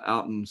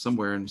out in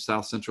somewhere in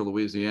South Central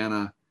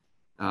Louisiana.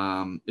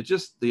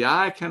 The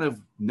eye kind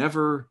of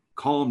never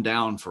calmed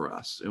down for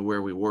us and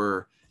where we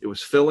were. It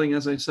was filling,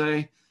 as I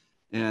say,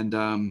 and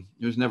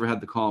it was never had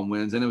the calm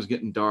winds, and it was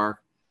getting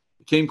dark.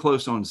 It came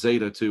close on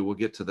Zeta too. We'll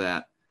get to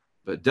that.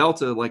 But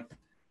Delta, like,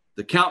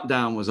 the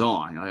countdown was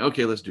on. You're like,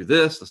 okay, let's do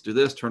this,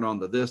 turn on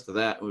the this, to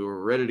that. We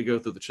were ready to go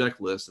through the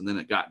checklist, and then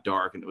it got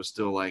dark, and it was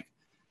still like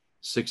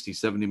 60,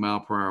 70 mile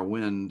per hour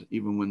wind,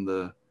 even when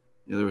there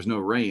was no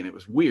rain. It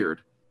was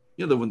weird.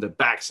 You know, when the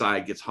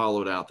backside gets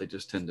hollowed out, they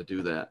just tend to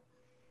do that.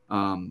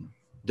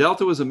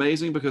 Delta was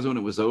amazing because when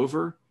it was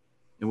over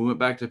and we went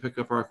back to pick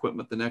up our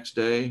equipment the next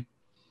day,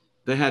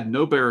 they had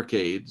no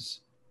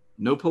barricades,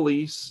 no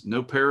police,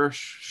 no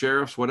parish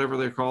sheriffs, whatever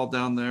they're called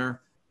down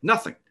there,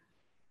 nothing.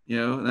 You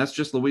know, and that's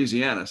just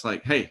Louisiana. It's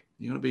like, hey,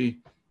 you want to be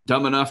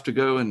dumb enough to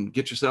go and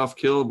get yourself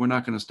killed? We're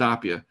not going to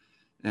stop you.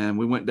 And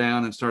we went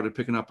down and started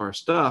picking up our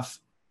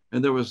stuff,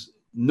 and there was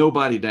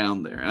nobody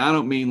down there. And I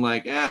don't mean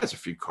like, it's a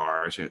few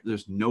cars.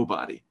 There's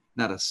nobody,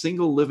 not a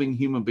single living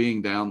human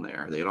being down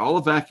there. They had all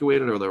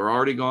evacuated, or they were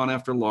already gone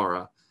after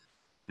Laura.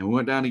 And we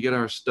went down to get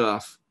our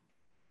stuff.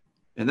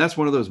 And that's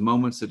one of those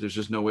moments that there's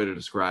just no way to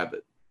describe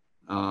it.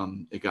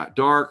 It got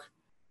dark.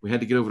 We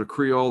had to get over to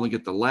Creole and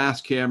get the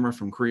last camera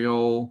from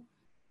Creole.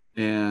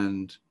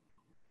 And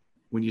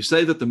when you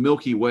say that the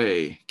Milky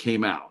Way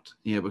came out,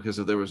 because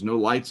there was no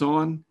lights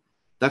on,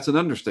 that's an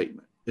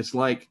understatement. It's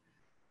like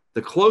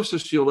the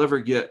closest you'll ever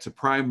get to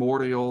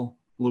primordial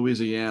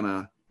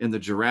Louisiana in the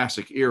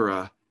Jurassic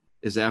era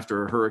is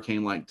after a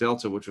hurricane like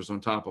Delta, which was on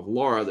top of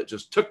Laura, that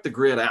just took the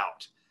grid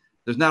out.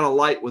 There's not a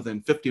light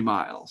within 50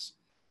 miles.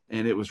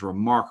 And it was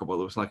remarkable.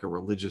 It was like a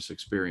religious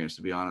experience,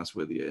 to be honest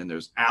with you. And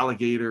there's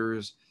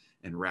alligators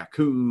and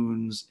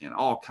raccoons and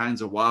all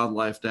kinds of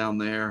wildlife down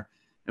there.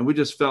 And we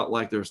just felt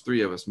like there's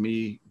three of us,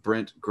 me,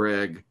 Brent,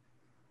 Greg.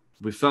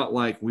 We felt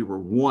like we were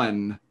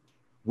one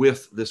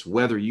with this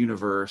weather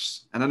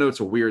universe. And I know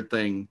it's a weird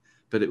thing,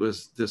 but it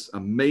was this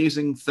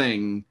amazing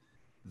thing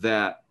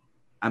that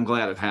I'm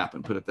glad it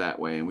happened, put it that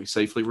way. And we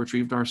safely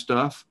retrieved our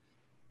stuff.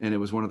 And it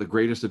was one of the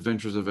greatest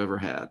adventures I've ever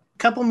had.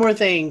 Couple more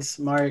things,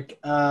 Mark.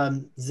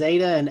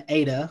 Zeta and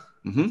Eta,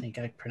 Mm-hmm. I think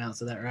I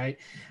pronounced that right.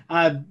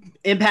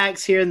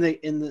 Impacts here in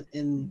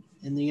the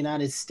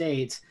United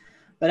States,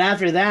 but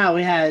after that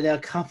we had a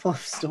couple of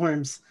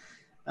storms,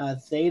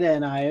 Theta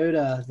and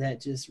Iota,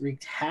 that just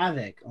wreaked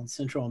havoc on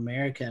Central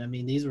America. And I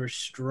mean, these were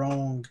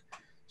strong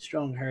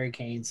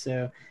hurricanes.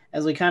 So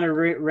as we kind of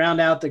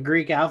round out the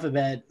Greek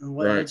alphabet,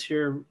 what's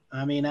your?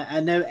 I mean, I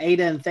know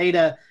Eta and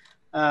Theta.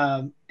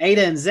 Eta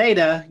and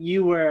Zeta,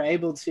 you were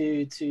able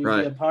to be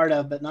a part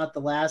of, but not the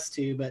last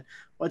two. But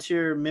what's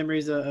your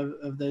memories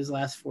of those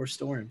last four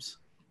storms?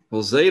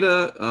 Well,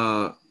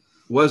 Zeta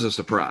was a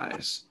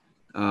surprise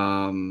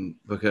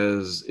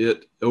because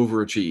it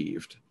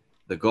overachieved.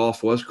 The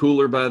Gulf was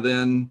cooler by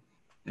then,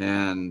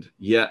 and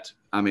yet,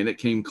 I mean, it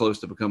came close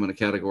to becoming a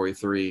Category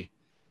 3.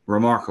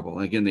 Remarkable.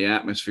 And again, the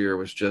atmosphere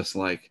was just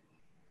like,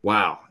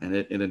 wow. And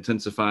it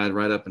intensified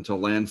right up until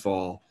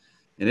landfall.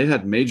 And it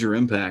had major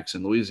impacts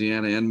in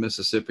Louisiana and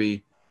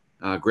Mississippi.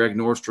 Greg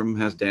Nordstrom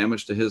has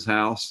damage to his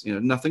house,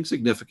 nothing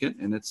significant,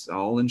 and it's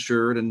all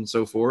insured and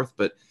so forth.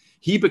 But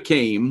he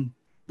became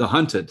the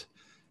hunted.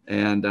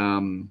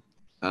 And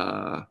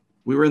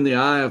we were in the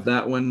eye of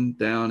that one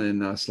down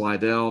in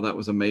Slidell. That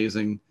was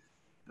amazing.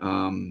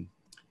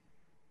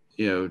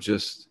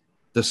 Just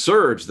the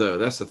surge, though,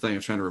 that's the thing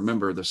I'm trying to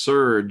remember. The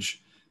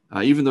surge,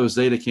 even though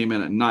Zeta came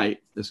in at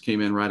night, this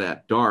came in right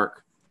at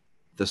dark.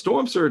 The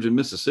storm surge in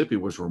Mississippi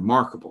was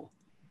remarkable.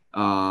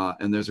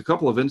 And there's a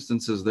couple of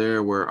instances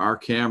there where our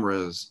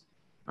cameras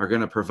are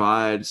going to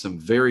provide some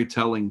very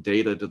telling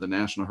data to the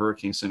National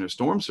Hurricane Center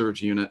Storm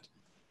Surge Unit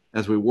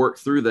as we work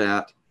through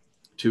that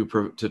to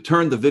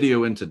turn the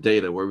video into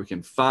data where we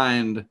can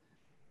find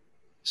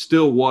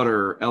still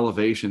water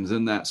elevations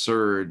in that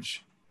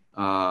surge.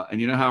 And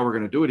you know how we're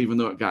going to do it, even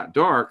though it got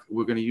dark,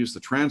 we're going to use the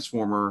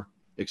transformer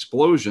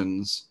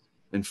explosions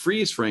and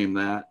freeze frame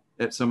that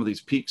at some of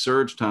these peak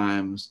surge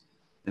times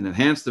and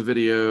enhance the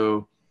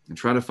video and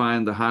try to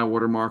find the high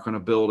water mark on a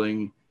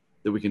building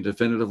that we can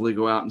definitively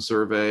go out and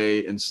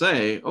survey and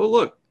say, oh,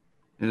 look.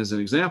 And as an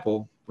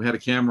example, we had a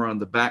camera on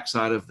the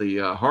backside of the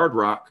Hard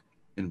Rock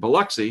in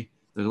Biloxi.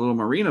 There's a little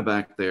marina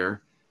back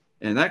there.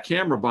 And that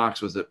camera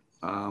box was at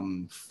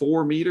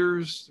 4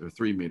 meters or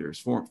 3 meters,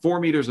 4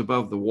 meters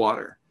above the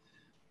water.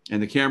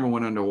 And the camera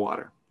went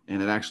underwater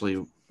and it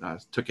actually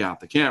took out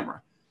the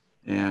camera.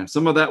 And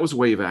some of that was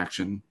wave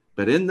action.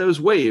 But in those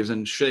waves,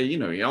 and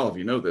Shay, all of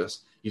you know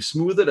this, you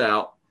smooth it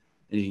out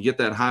and you can get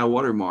that high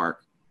water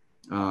mark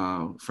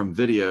from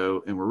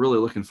video. And we're really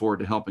looking forward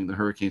to helping the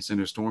Hurricane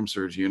Center Storm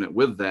Surge Unit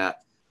with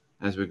that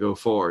as we go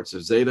forward. So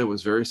Zeta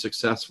was very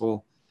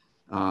successful,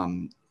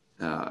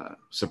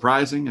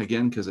 surprising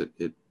again, because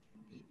it's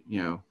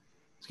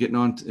getting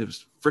on. It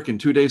was freaking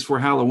 2 days before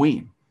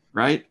Halloween,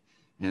 right?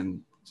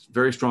 And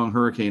very strong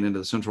hurricane into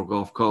the Central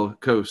Gulf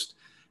Coast.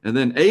 And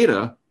then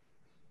Eta,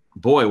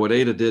 boy, what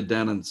Eta did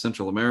down in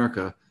Central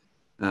America.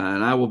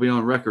 And I will be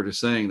on record as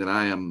saying that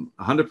I am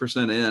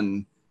 100%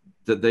 in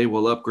that they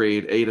will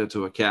upgrade Eta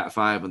to a Cat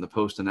 5 in the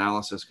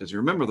post-analysis. Because you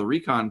remember the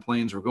recon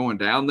planes were going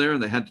down there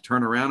and they had to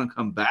turn around and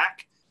come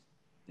back.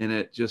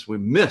 And we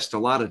missed a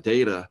lot of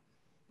data.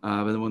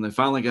 But then when they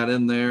finally got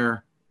in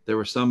there, there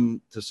were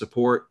some to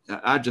support.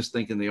 I just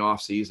think in the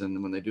off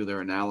season, when they do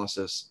their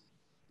analysis,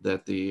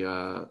 that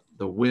the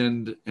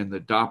wind and the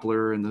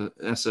Doppler and the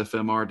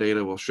SFMR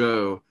data will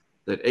show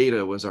that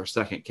Eta was our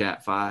second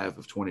Cat 5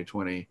 of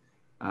 2020.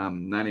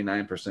 I'm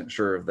 99%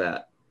 sure of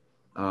that.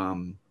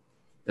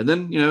 And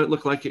then, it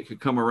looked like it could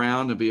come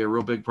around and be a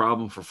real big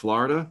problem for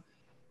Florida.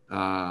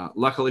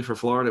 Luckily for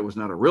Florida, it was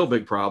not a real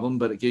big problem,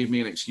 but it gave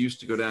me an excuse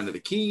to go down to the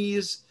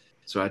Keys.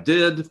 So I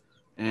did.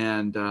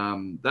 And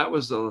that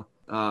was,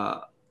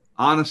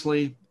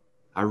 honestly,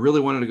 I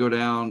really wanted to go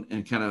down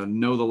and kind of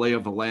know the lay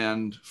of the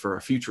land for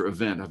a future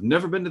event. I've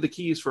never been to the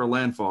Keys for a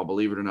landfall,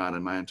 believe it or not,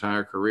 in my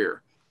entire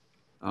career.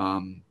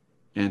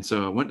 And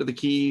so I went to the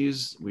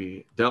Keys.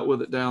 We dealt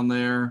with it down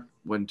there.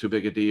 Wasn't too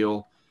big a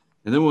deal.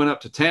 And then we went up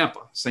to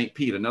Tampa, St.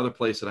 Pete, another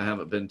place that I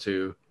haven't been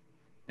to,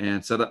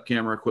 and set up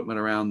camera equipment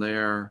around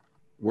there,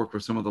 worked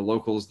with some of the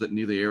locals that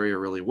knew the area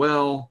really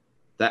well.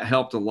 That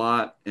helped a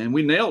lot. And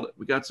we nailed it.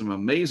 We got some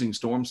amazing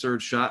storm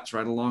surge shots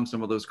right along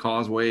some of those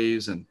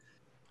causeways. And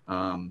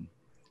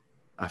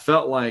I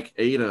felt like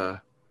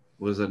Eta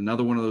was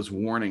another one of those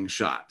warning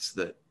shots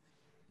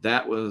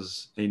that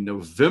was a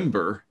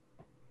November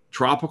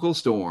tropical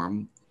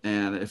storm.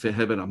 And if it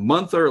had been a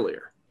month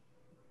earlier,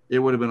 it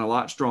would have been a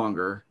lot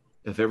stronger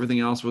if everything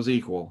else was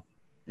equal.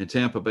 And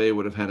Tampa Bay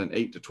would have had an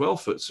 8 to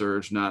 12 foot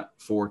surge, not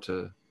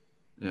 2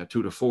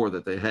 to 4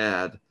 that they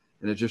had.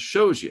 And it just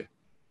shows you,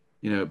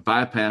 it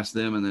bypassed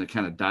them and then it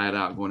kind of died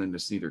out going into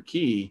Cedar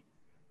Key.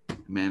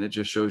 Man, it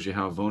just shows you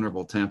how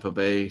vulnerable Tampa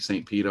Bay,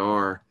 St. Pete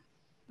are.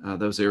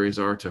 Those areas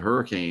are to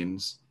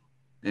hurricanes.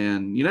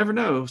 And you never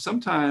know.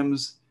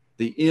 Sometimes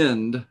the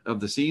end of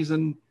the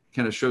season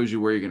kind of shows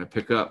you where you're going to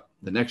pick up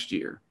the next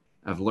year.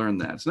 I've learned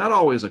that. It's not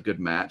always a good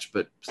match,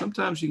 but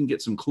sometimes you can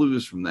get some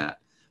clues from that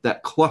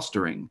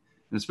clustering,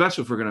 and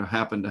especially if we're going to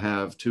happen to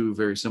have 2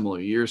 very similar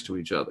years to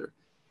each other.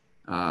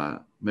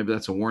 Maybe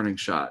that's a warning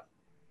shot.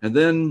 And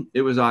then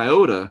it was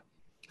Iota.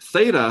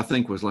 Theta, I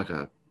think, was I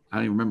don't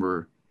even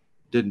remember,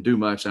 didn't do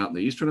much out in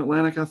the Eastern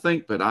Atlantic, I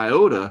think, but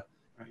Iota,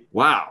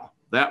 wow,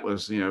 that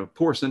was,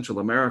 poor Central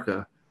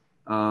America.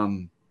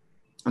 And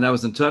I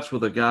was in touch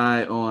with a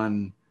guy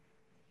on,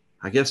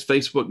 I guess,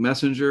 Facebook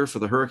Messenger for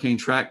the Hurricane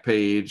Track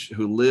page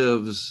who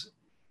lives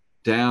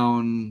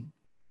down,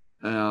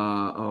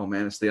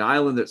 it's the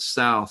island that's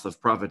south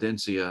of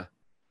Providencia.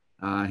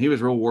 He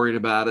was real worried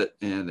about it.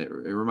 And it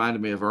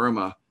reminded me of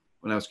Irma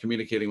when I was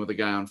communicating with a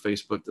guy on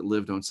Facebook that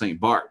lived on St.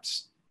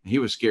 Bart's. He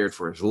was scared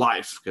for his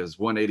life because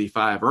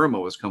 185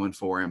 Irma was coming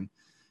for him.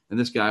 And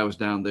this guy was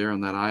down there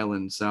on that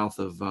island south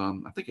of,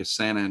 I think it's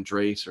San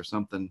Andres or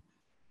something,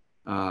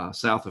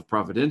 south of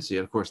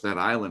Providencia. Of course, that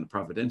island,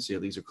 Providencia,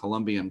 these are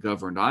Colombian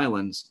governed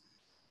islands,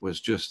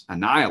 was just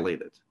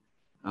annihilated.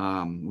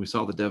 We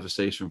saw the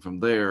devastation from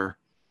there.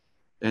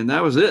 And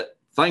that was it,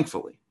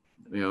 thankfully.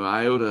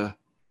 Iota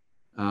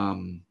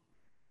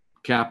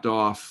capped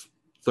off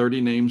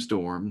 30 named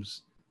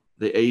storms,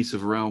 the ace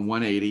of around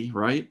 180,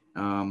 right?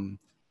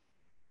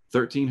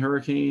 13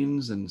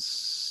 hurricanes and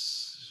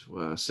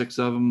 6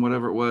 of them,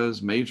 whatever it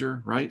was,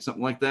 major, right?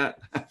 Something like that.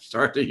 I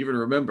start to even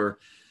remember.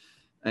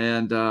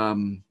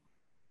 And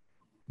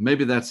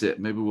maybe that's it.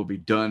 Maybe we'll be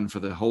done for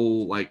the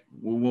whole, like,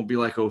 we won't be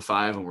like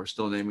 05 and we're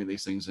still naming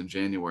these things in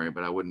January,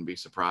 but I wouldn't be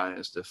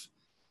surprised if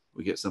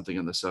we get something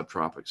in the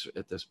subtropics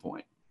at this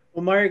point.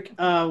 Well, Mark,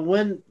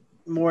 one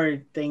more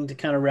thing to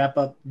kind of wrap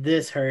up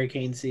this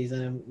hurricane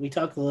season, and we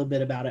talked a little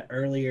bit about it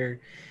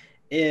earlier,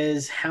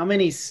 is how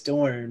many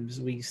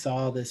storms we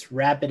saw, this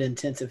rapid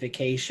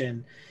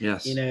intensification.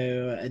 Yes.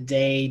 A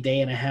day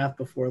and a half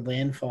before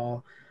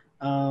landfall.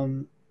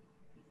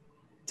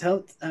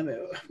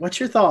 What's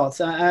your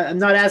thoughts? I'm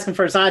not asking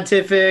for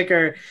scientific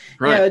or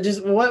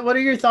just what are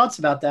your thoughts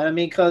about that? I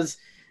mean, because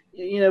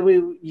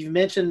you've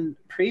mentioned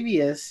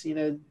previous,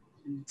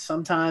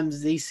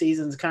 sometimes these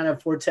seasons kind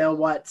of foretell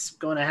what's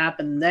going to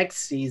happen next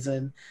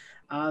season.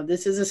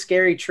 This is a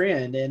scary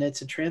trend, and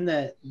it's a trend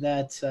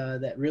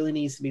that really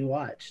needs to be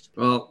watched.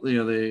 Well,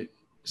 the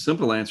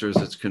simple answer is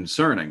it's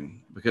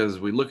concerning, because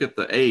we look at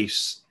the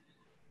ACE,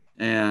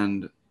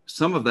 and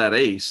some of that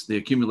ACE, the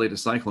accumulated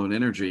cyclone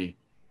energy,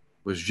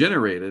 was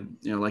generated,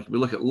 like we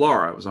look at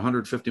Laura, it was a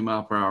 150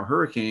 mile per hour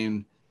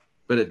hurricane,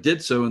 but it did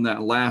so in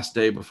that last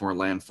day before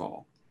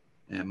landfall.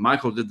 And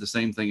Michael did the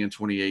same thing in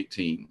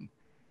 2018.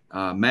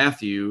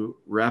 Matthew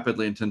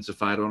rapidly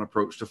intensified on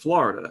approach to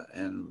Florida.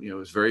 And, it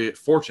was very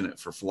fortunate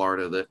for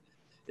Florida that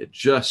it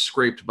just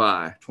scraped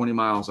by 20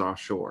 miles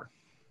offshore.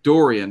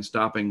 Dorian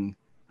stopping,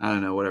 I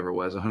don't know, whatever it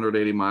was,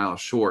 180 miles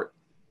short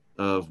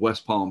of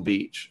West Palm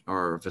Beach,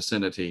 our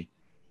vicinity,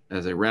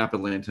 as a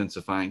rapidly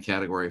intensifying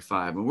Category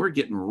 5. And we're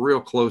getting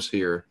real close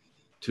here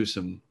to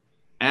some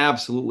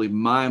absolutely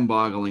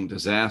mind-boggling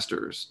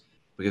disasters,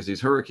 because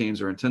these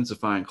hurricanes are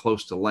intensifying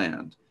close to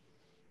land.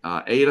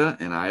 Eta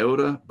and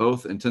Iota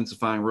both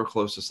intensifying real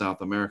close to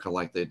South America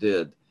like they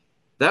did.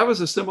 That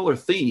was a similar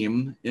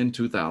theme in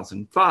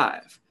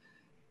 2005.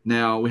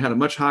 Now, we had a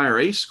much higher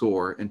ACE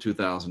score in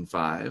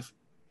 2005.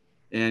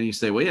 And you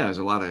say, well, yeah, there's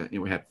a lot of,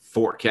 we had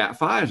 4 Cat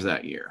 5s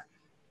that year.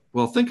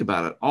 Well, think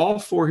about it.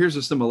 Here's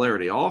a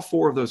similarity. All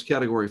 4 of those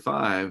Category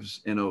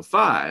 5s in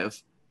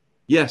 05,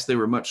 yes, they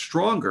were much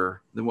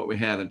stronger than what we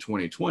had in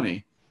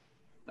 2020,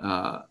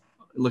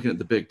 looking at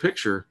the big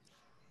picture.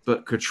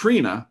 But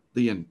Katrina,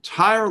 the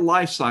entire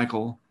life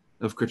cycle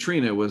of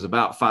Katrina was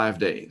about 5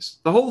 days,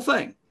 the whole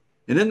thing.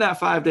 And in that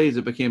 5 days,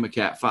 it became a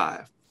Cat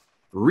 5.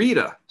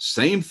 Rita,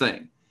 same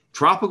thing.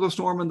 Tropical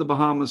storm in the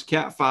Bahamas,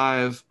 Cat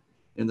 5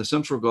 in the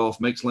Central Gulf,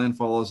 makes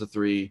landfall as a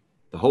 3.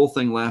 The whole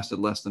thing lasted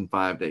less than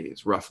 5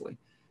 days, roughly.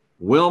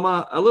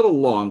 Wilma, a little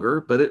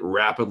longer, but it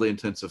rapidly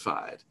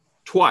intensified.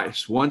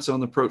 Twice, once on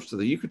the approach to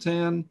the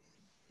Yucatan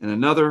and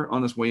another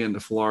on its way into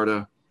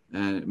Florida,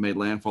 and it made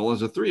landfall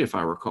as a 3, if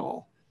I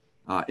recall.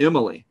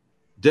 Emily,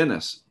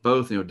 Dennis,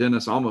 both,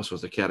 Dennis almost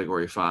was a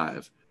Category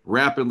 5,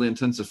 rapidly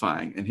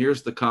intensifying. And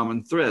here's the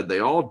common thread. They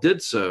all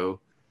did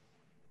so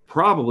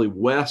probably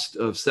west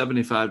of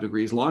 75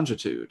 degrees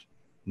longitude,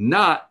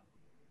 not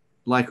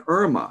like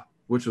Irma,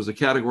 which was a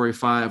Category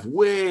 5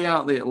 way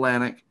out in the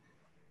Atlantic.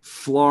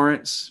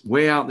 Florence,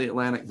 way out in the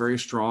Atlantic, very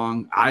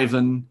strong.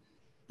 Ivan.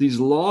 These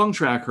long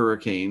track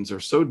hurricanes are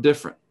so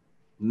different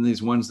than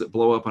these ones that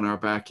blow up in our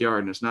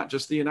backyard. And it's not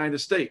just the United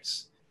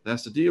States that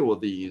has to deal with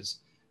these.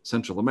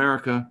 Central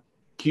America,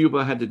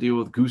 Cuba had to deal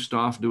with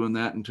Gustav doing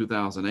that in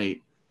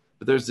 2008.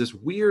 But there's this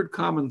weird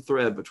common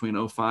thread between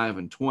 05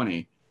 and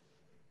 20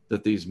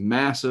 that these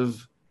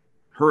massive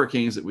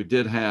hurricanes that we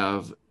did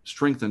have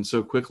strengthened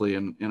so quickly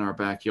in our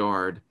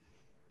backyard.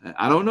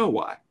 I don't know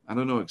why. I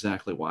don't know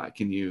exactly why.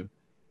 Can you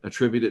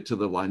attribute it to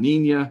the La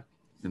Nina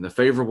and the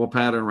favorable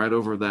pattern right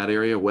over that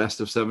area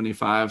west of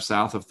 75,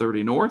 south of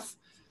 30 north?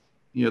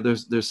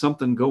 There's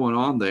something going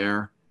on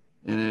there.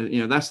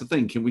 And, that's the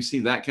thing. Can we see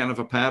that kind of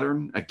a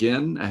pattern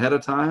again ahead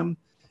of time?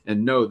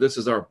 And no, this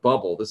is our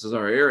bubble. This is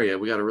our area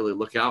we got to really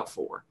look out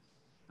for.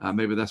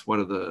 Maybe that's one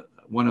of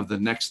the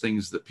next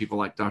things that people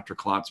like Dr.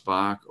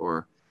 Klotzbach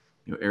or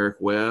Eric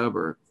Webb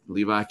or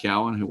Levi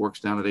Cowan, who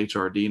works down at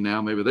HRD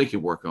now, maybe they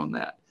can work on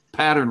that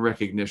pattern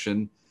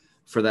recognition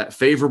for that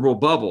favorable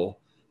bubble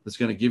that's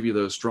going to give you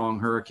those strong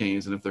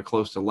hurricanes. And if they're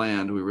close to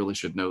land, we really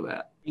should know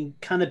that. And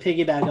kind of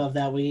piggyback off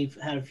that, we've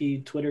had a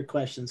few Twitter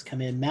questions come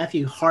in.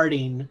 Matthew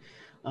Harding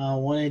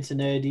wanted to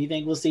know, do you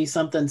think we'll see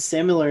something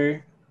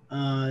similar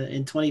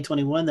in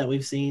 2021 that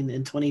we've seen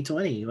in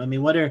 2020? I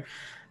mean,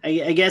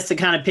 I guess to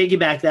kind of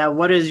piggyback that,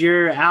 what is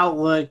your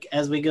outlook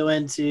as we go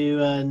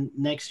into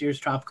next year's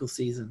tropical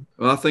season?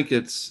 Well, I think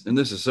and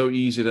this is so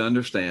easy to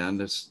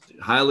understand, it's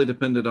highly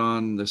dependent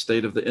on the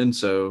state of the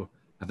ENSO.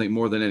 I think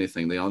more than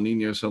anything, the El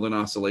Nino Southern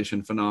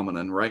Oscillation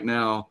phenomenon. Right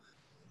now,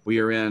 we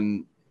are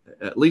in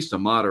at least a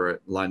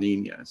moderate La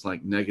Nina. It's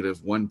like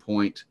negative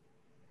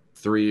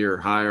 1.3 or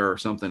higher or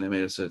something. I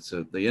mean,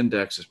 the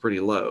index is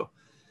pretty low.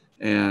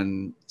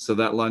 And so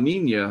that La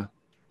Nina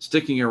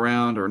sticking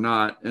around or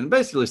not, and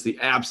basically it's the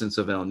absence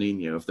of El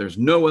Nino. If there's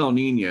no El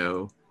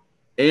Nino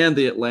and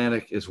the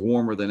Atlantic is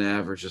warmer than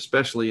average,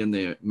 especially in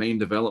the main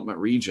development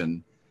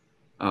region,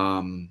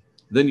 then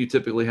you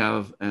typically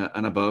have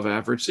an above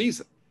average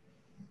season.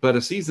 But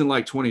a season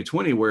like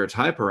 2020, where it's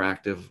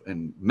hyperactive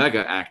and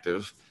mega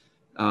active,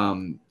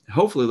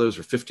 hopefully those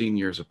are 15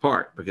 years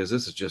apart, because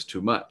this is just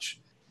too much.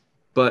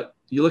 But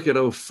you look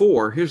at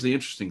 04, here's the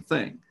interesting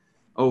thing.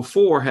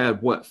 04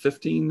 had what,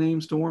 15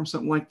 named storms,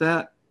 something like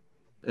that?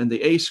 And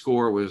the ACE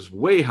score was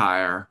way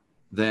higher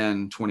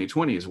than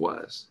 2020's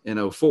was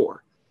in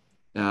 04.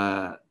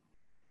 And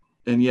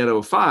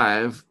yet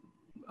 05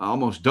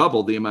 almost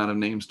doubled the amount of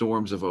named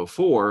storms of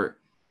 04.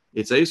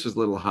 Its ACE was a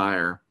little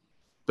higher,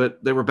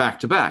 but they were back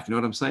to back. You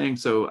know what I'm saying?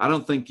 So I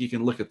don't think you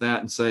can look at that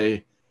and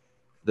say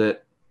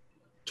that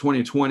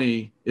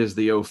 2020 is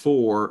the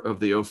 04 of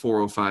the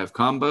 04-05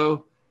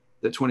 combo,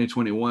 that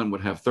 2021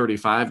 would have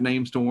 35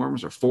 named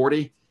storms or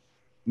 40.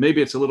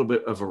 Maybe it's a little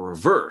bit of a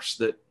reverse,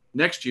 that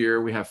next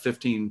year we have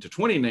 15 to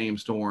 20 named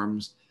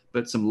storms,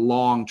 but some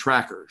long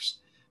trackers,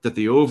 that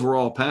the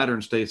overall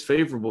pattern stays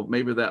favorable.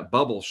 Maybe that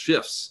bubble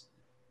shifts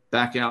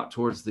back out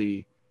towards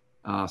the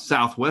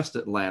Southwest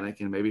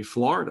Atlantic and maybe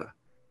Florida,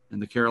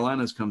 and the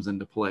Carolinas comes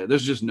into play.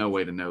 There's just no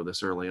way to know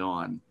this early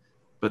on.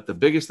 But the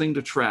biggest thing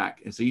to track,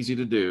 it's easy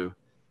to do,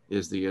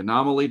 is the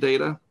anomaly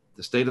data,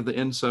 the state of the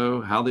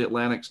INSO, how the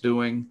Atlantic's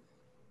doing.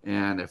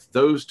 And if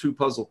those two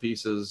puzzle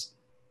pieces,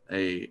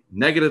 a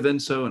negative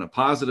INSO and a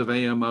positive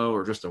AMO,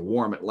 or just a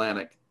warm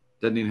Atlantic,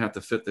 doesn't even have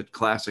to fit the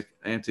classic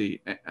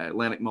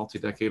anti-Atlantic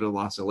multi-decadal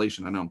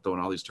oscillation. I know I'm throwing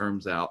all these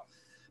terms out.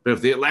 But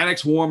if the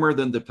Atlantic's warmer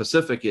than the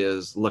Pacific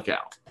is, look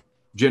out,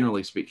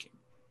 generally speaking.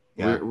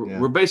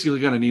 We're basically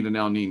going to need an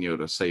El Nino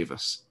to save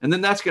us. And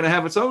then that's going to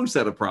have its own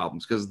set of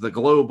problems, because the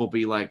globe will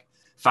be like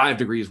 5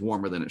 degrees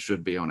warmer than it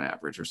should be on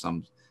average, or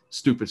some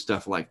stupid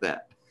stuff like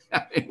that.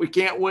 I mean, we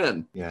can't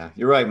win. Yeah,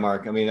 you're right,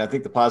 Mark. I mean, I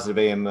think the positive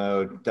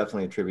AMO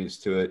definitely attributes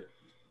to it,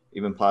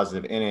 even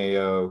positive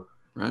NAO.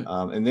 Right.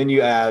 And then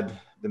you add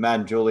the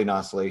Madden-Julian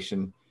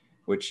oscillation,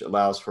 which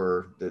allows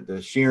for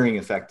the shearing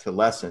effect to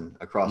lessen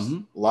across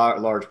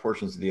large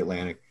portions of the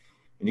Atlantic.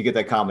 And you get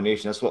that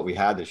combination. That's what we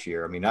had this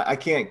year. I mean, I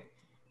can't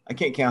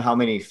count how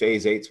many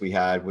phase 8s we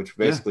had, which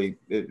basically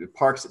it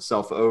parks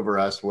itself over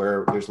us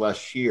where there's less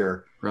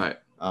shear. Right.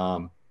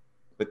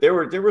 But there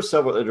were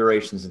several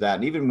iterations of that.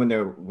 And even when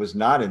there was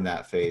not in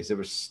that phase, there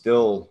was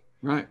still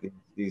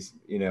these,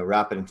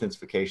 rapid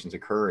intensifications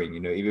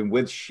occurring, even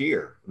with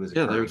shear.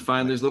 They would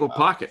find these little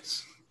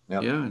pockets.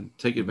 Yep. Yeah, and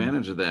take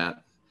advantage of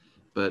that.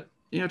 But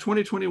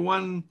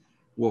 2021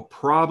 will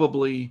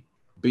probably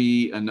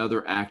be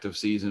another active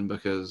season,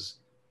 because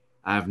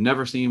I've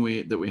never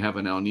seen that we have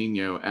an El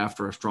Nino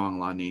after a strong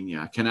La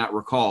Nina. I cannot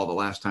recall the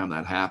last time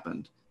that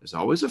happened. There's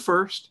always a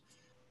first.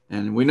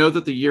 And we know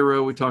that the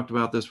Euro, we talked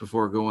about this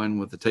before going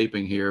with the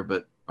taping here,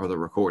 or the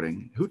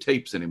recording. Who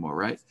tapes anymore,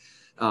 right?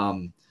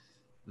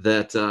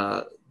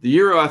 The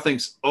Euro, I think,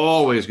 is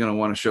always going to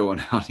want to show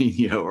an El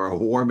Nino or a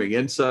warming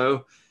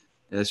INSO.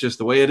 It's just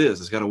the way it is.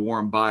 It's got a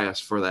warm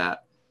bias for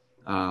that.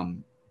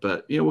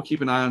 But we'll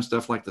keep an eye on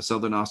stuff like the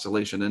Southern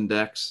Oscillation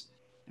Index.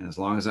 And as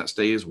long as that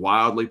stays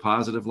wildly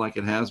positive like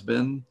it has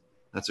been,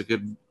 that's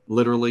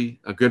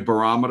literally a good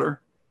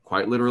barometer,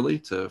 quite literally,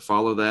 to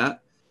follow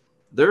that.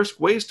 There's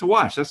ways to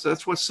watch.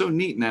 That's what's so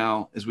neat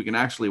now, is we can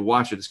actually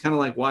watch it. It's kind of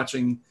like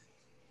watching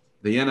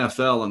the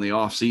NFL in the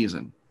off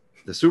season.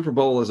 The Super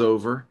Bowl is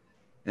over,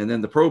 and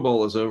then the Pro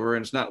Bowl is over,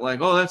 and it's not like,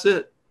 oh, that's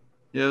it.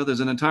 There's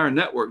an entire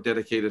network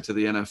dedicated to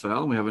the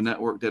NFL, and we have a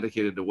network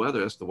dedicated to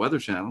weather. That's the Weather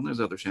Channel. There's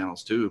other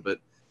channels too, but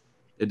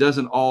it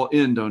doesn't all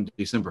end on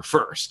December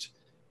 1st.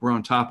 We're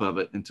on top of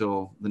it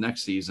until the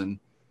next season,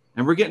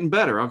 and we're getting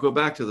better. I'll go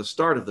back to the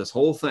start of this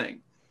whole thing.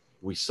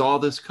 We saw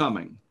this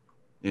coming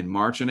in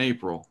March and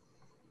April,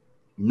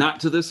 not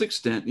to this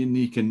extent, and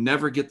you can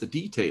never get the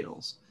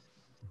details,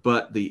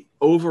 but the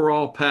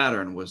overall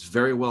pattern was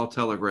very well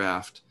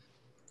telegraphed.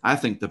 I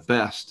think the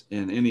best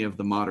in any of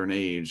the modern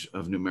age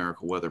of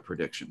numerical weather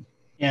prediction.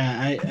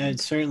 Yeah, I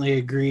certainly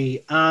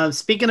agree.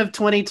 Speaking of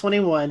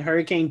 2021,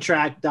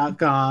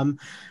 hurricanetrack.com.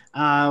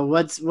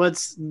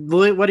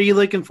 What are you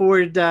looking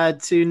forward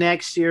to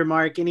next year,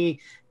 Mark?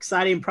 Any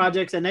exciting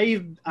projects? I know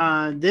you've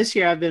this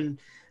year I've been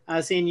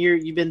seeing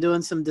you've been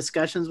doing some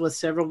discussions with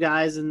several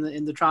guys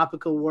in the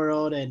tropical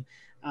world, and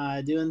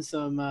doing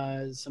some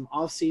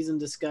off-season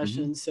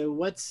discussions. So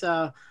what's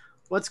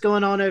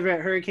going on over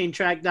at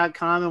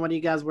hurricanetrack.com, and what are you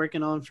guys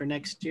working on for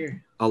next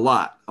year? A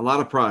lot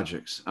of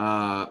projects.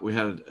 We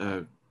had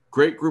a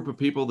great group of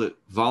people that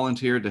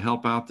volunteered to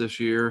help out this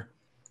year.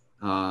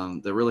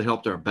 That really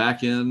helped our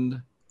back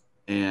end,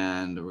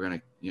 and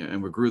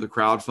we grew the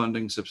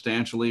crowdfunding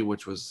substantially,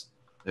 which was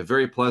a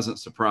very pleasant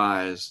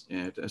surprise,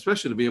 and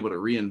especially to be able to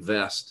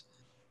reinvest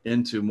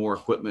into more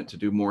equipment to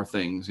do more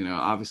things.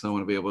 Obviously I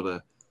want to be able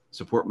to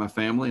support my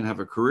family and have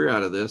a career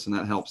out of this, and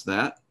that helps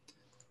that.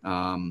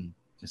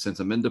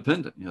 Since I'm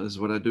independent, this is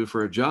what I do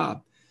for a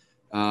job.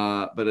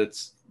 But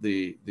it's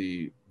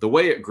the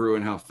way it grew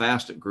and how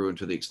fast it grew, and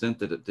to the extent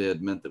that it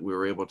did, meant that we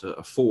were able to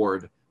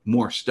afford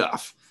more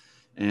stuff.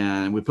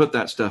 And we put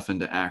that stuff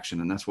into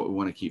action, and that's what we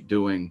want to keep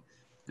doing.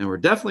 And we're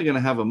definitely going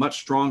to have a much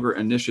stronger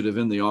initiative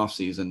in the off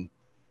season,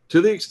 to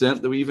the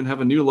extent that we even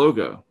have a new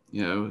logo,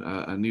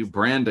 a new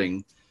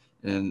branding.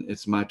 and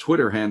it's my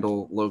Twitter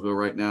handle logo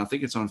right now. I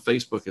think it's on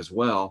Facebook as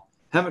well.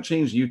 Haven't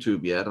changed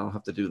YouTube yet. I'll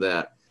have to do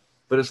that.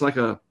 But it's like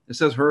it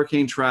says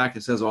hurricane track.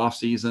 It says off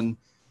season,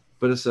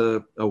 but it's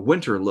a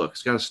winter look.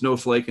 It's got a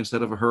snowflake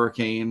instead of a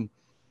hurricane,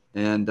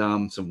 and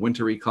some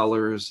wintry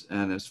colors.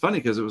 And it's funny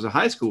because it was a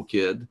high school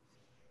kid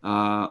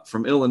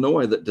from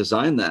Illinois that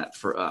designed that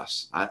for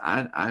us.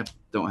 I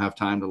don't have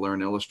time to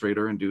learn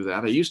Illustrator and do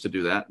that. I used to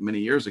do that many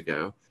years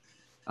ago.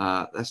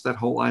 That's that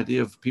whole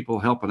idea of people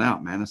helping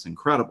out, man. It's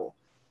incredible.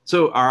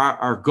 So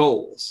our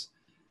goals.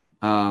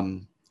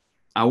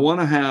 I want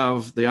to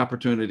have the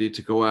opportunity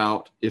to go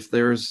out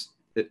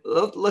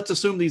let's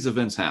assume these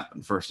events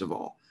happen, first of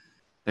all.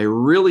 A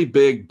really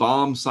big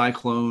bomb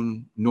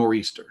cyclone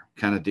nor'easter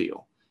kind of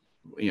deal.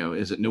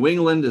 Is it New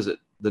England? Is it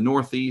the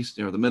Northeast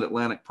or the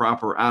Mid-Atlantic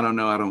proper? I don't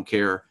know. I don't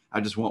care.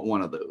 I just want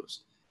one of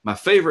those. My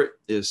favorite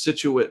is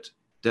Scituate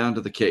down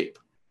to the Cape.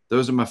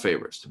 Those are my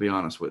favorites, to be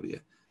honest with you.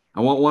 I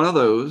want one of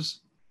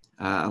those.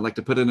 I'd like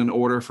to put it in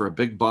order for a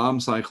big bomb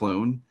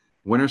cyclone,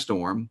 winter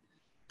storm,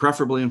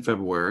 preferably in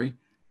February.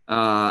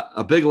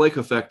 A big lake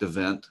effect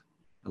event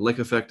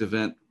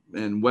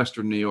in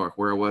Western New York,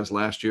 where I was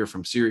last year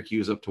from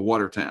Syracuse up to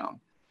Watertown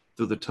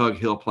through the Tug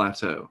Hill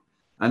Plateau.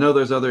 I know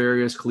there's other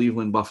areas,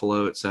 Cleveland,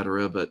 Buffalo, et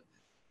cetera, but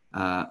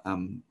I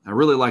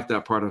really like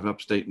that part of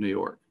upstate New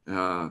York.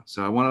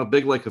 So I want a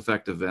big lake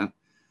effect event.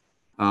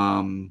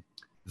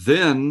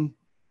 Then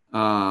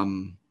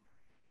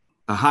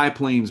a high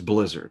plains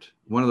blizzard,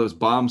 one of those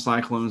bomb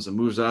cyclones that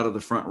moves out of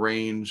the Front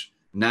Range,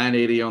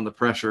 980 on the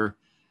pressure,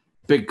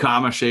 big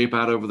comma shape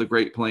out over the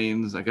Great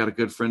Plains. I got a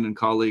good friend and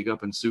colleague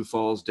up in Sioux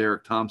Falls,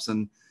 Derek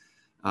Thompson,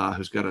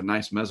 who's got a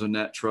nice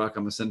Mesonet truck.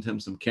 I'm going to send him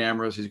some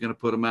cameras. He's going to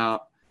put them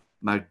out.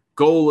 My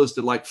goal is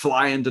to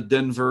fly into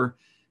Denver,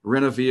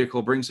 rent a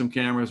vehicle, bring some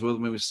cameras with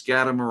me. We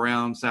scatter them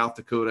around South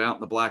Dakota, out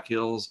in the Black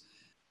Hills.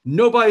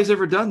 Nobody's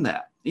ever done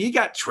that. You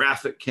got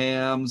traffic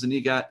cams and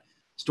you got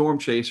storm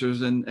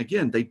chasers. And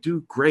again, they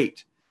do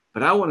great.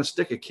 But I want to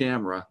stick a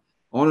camera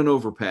on an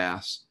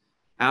overpass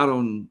out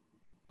on,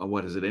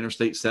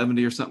 Interstate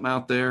 70 or something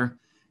out there,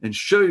 and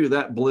show you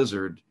that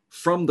blizzard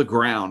from the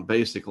ground,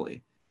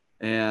 basically.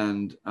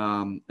 And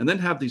then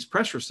have these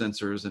pressure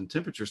sensors and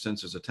temperature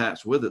sensors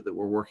attached with it that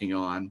we're working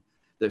on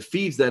that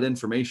feeds that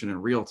information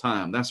in real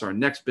time. That's our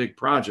next big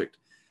project,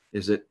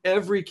 is that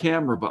every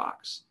camera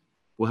box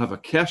will have a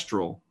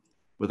Kestrel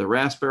with a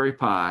Raspberry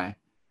Pi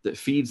that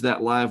feeds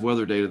that live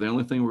weather data. The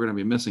only thing we're going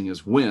to be missing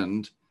is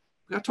wind.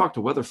 We got to talk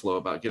to WeatherFlow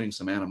about getting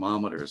some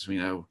anemometers.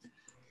 The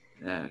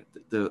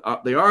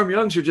Arm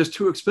Youngs are just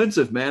too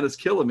expensive, man. It's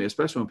killing me,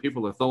 especially when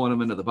people are throwing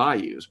them into the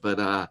bayous.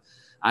 But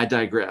I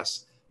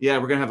digress. Yeah,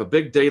 we're going to have a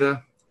big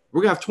data.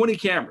 We're going to have 20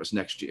 cameras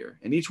next year,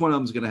 and each one of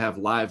them is going to have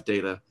live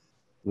data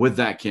with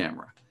that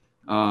camera.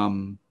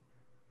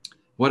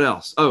 What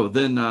else? Oh,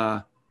 then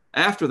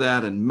after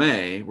that in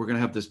May, we're going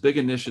to have this big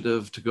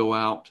initiative to go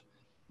out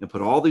and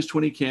put all these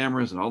 20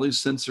 cameras and all these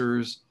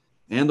sensors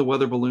and the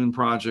weather balloon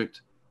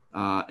project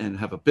and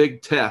have a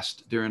big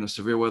test during a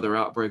severe weather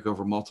outbreak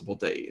over multiple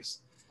days,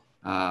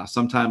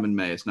 sometime in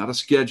May. It's not a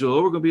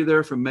schedule. We're going to be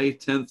there from May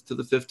 10th to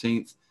the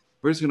 15th.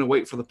 We're just going to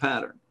wait for the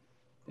pattern.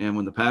 And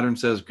when the pattern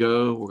says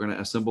go, we're going to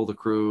assemble the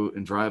crew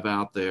and drive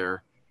out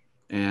there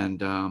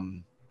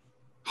and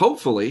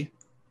hopefully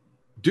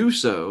do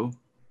so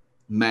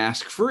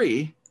mask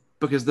free,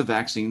 because the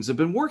vaccines have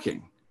been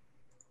working.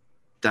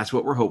 That's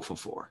what we're hopeful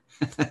for.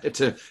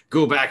 To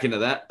go back into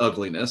that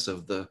ugliness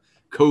of the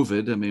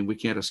COVID. I mean, we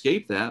can't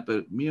escape that,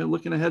 but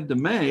looking ahead to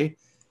May,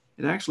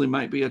 it actually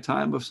might be a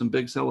time of some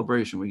big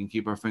celebration. We can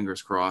keep our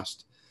fingers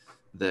crossed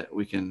that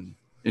we can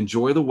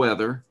enjoy the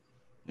weather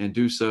and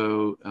do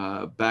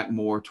so back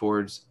more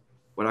towards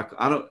what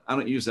I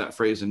don't use that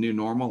phrase, a new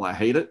normal. I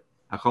hate it.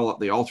 I call it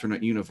the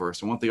alternate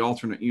universe. I want the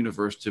alternate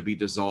universe to be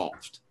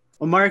dissolved.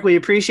 Well, Mark, we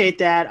appreciate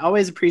that.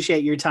 Always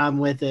appreciate your time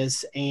with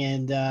us.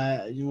 And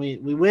we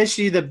wish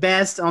you the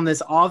best on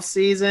this off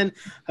season.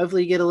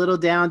 Hopefully you get a little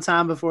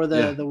downtime before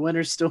the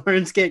winter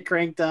storms get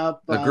cranked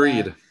up.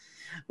 Agreed.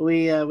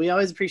 We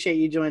always appreciate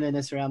you joining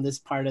us around this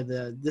part of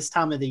this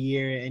time of the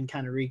year and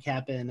kind of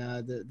recapping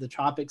the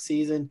tropic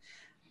season.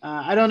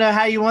 I don't know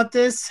how you want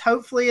this.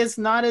 Hopefully it's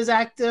not as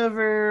active,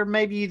 or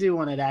maybe you do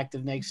want it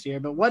active next year,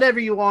 but whatever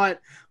you want,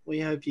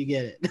 we hope you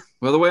get it.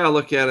 Well, the way I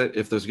look at it,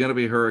 if there's going to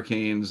be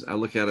hurricanes, I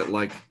look at it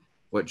like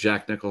what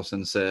Jack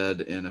Nicholson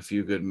said in A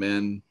Few Good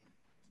Men.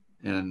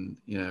 And,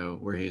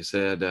 where he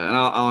said, and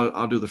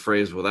I'll do the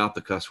phrase without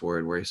the cuss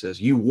word, where he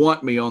says, you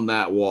want me on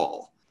that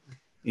wall,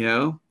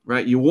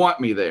 right? You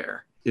want me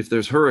there. If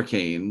there's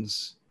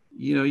hurricanes,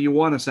 you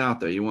want us out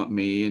there. You want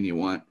me, and you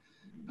want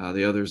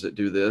the others that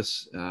do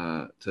this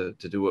to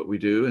do what we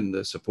do, and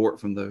the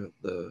support from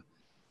the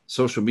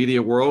social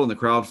media world and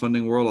the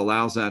crowdfunding world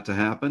allows that to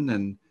happen.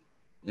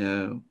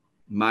 And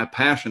my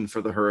passion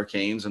for the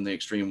hurricanes and the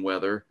extreme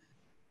weather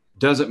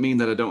doesn't mean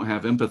that I don't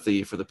have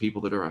empathy for the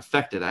people that are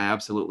affected. I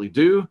absolutely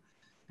do.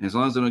 And as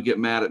long as they don't get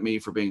mad at me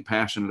for being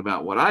passionate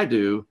about what I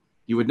do,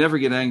 you would never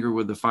get angry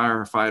with the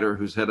firefighter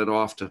who's headed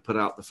off to put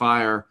out the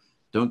fire.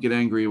 Don't get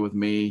angry with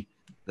me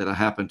that I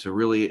happen to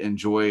really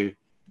enjoy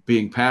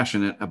being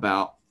passionate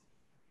about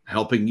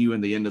helping you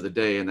in the end of the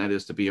day. And that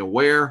is to be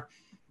aware,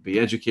 be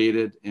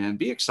educated, and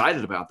be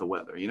excited about the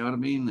weather. You know what I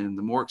mean? And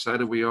the more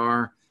excited we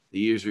are, the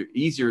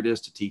easier it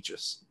is to teach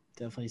us.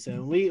 Definitely.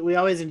 So we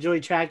always enjoy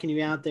tracking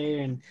you out there.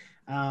 And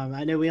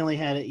I know we only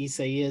had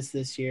Isaias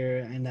this year,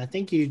 and I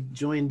think you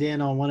joined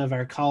in on one of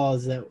our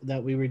calls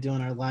that we were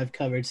doing our live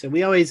coverage. So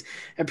we always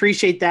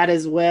appreciate that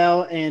as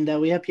well. And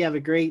we hope you have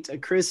a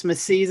great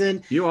Christmas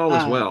season. You all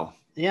as well.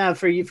 Yeah,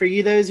 for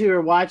you those who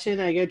are watching,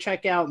 go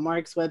check out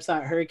Mark's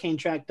website,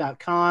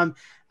 hurricanetrack.com.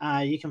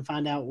 You can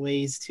find out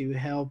ways to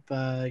help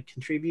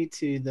contribute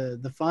to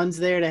the funds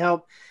there to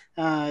help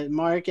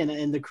Mark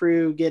and the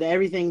crew get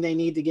everything they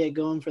need to get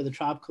going for the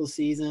tropical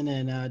season,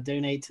 and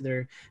donate to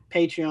their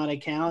Patreon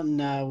account.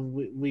 And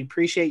we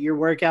appreciate your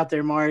work out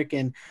there, Mark.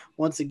 And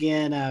once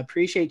again,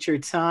 appreciate your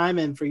time.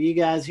 And for you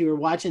guys who are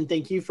watching,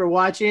 thank you for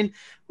watching.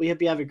 We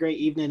hope you have a great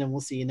evening, and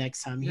we'll see you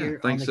next time here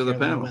Thanks on to the the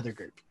Carolina panel. Weather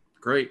Group.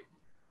 Great.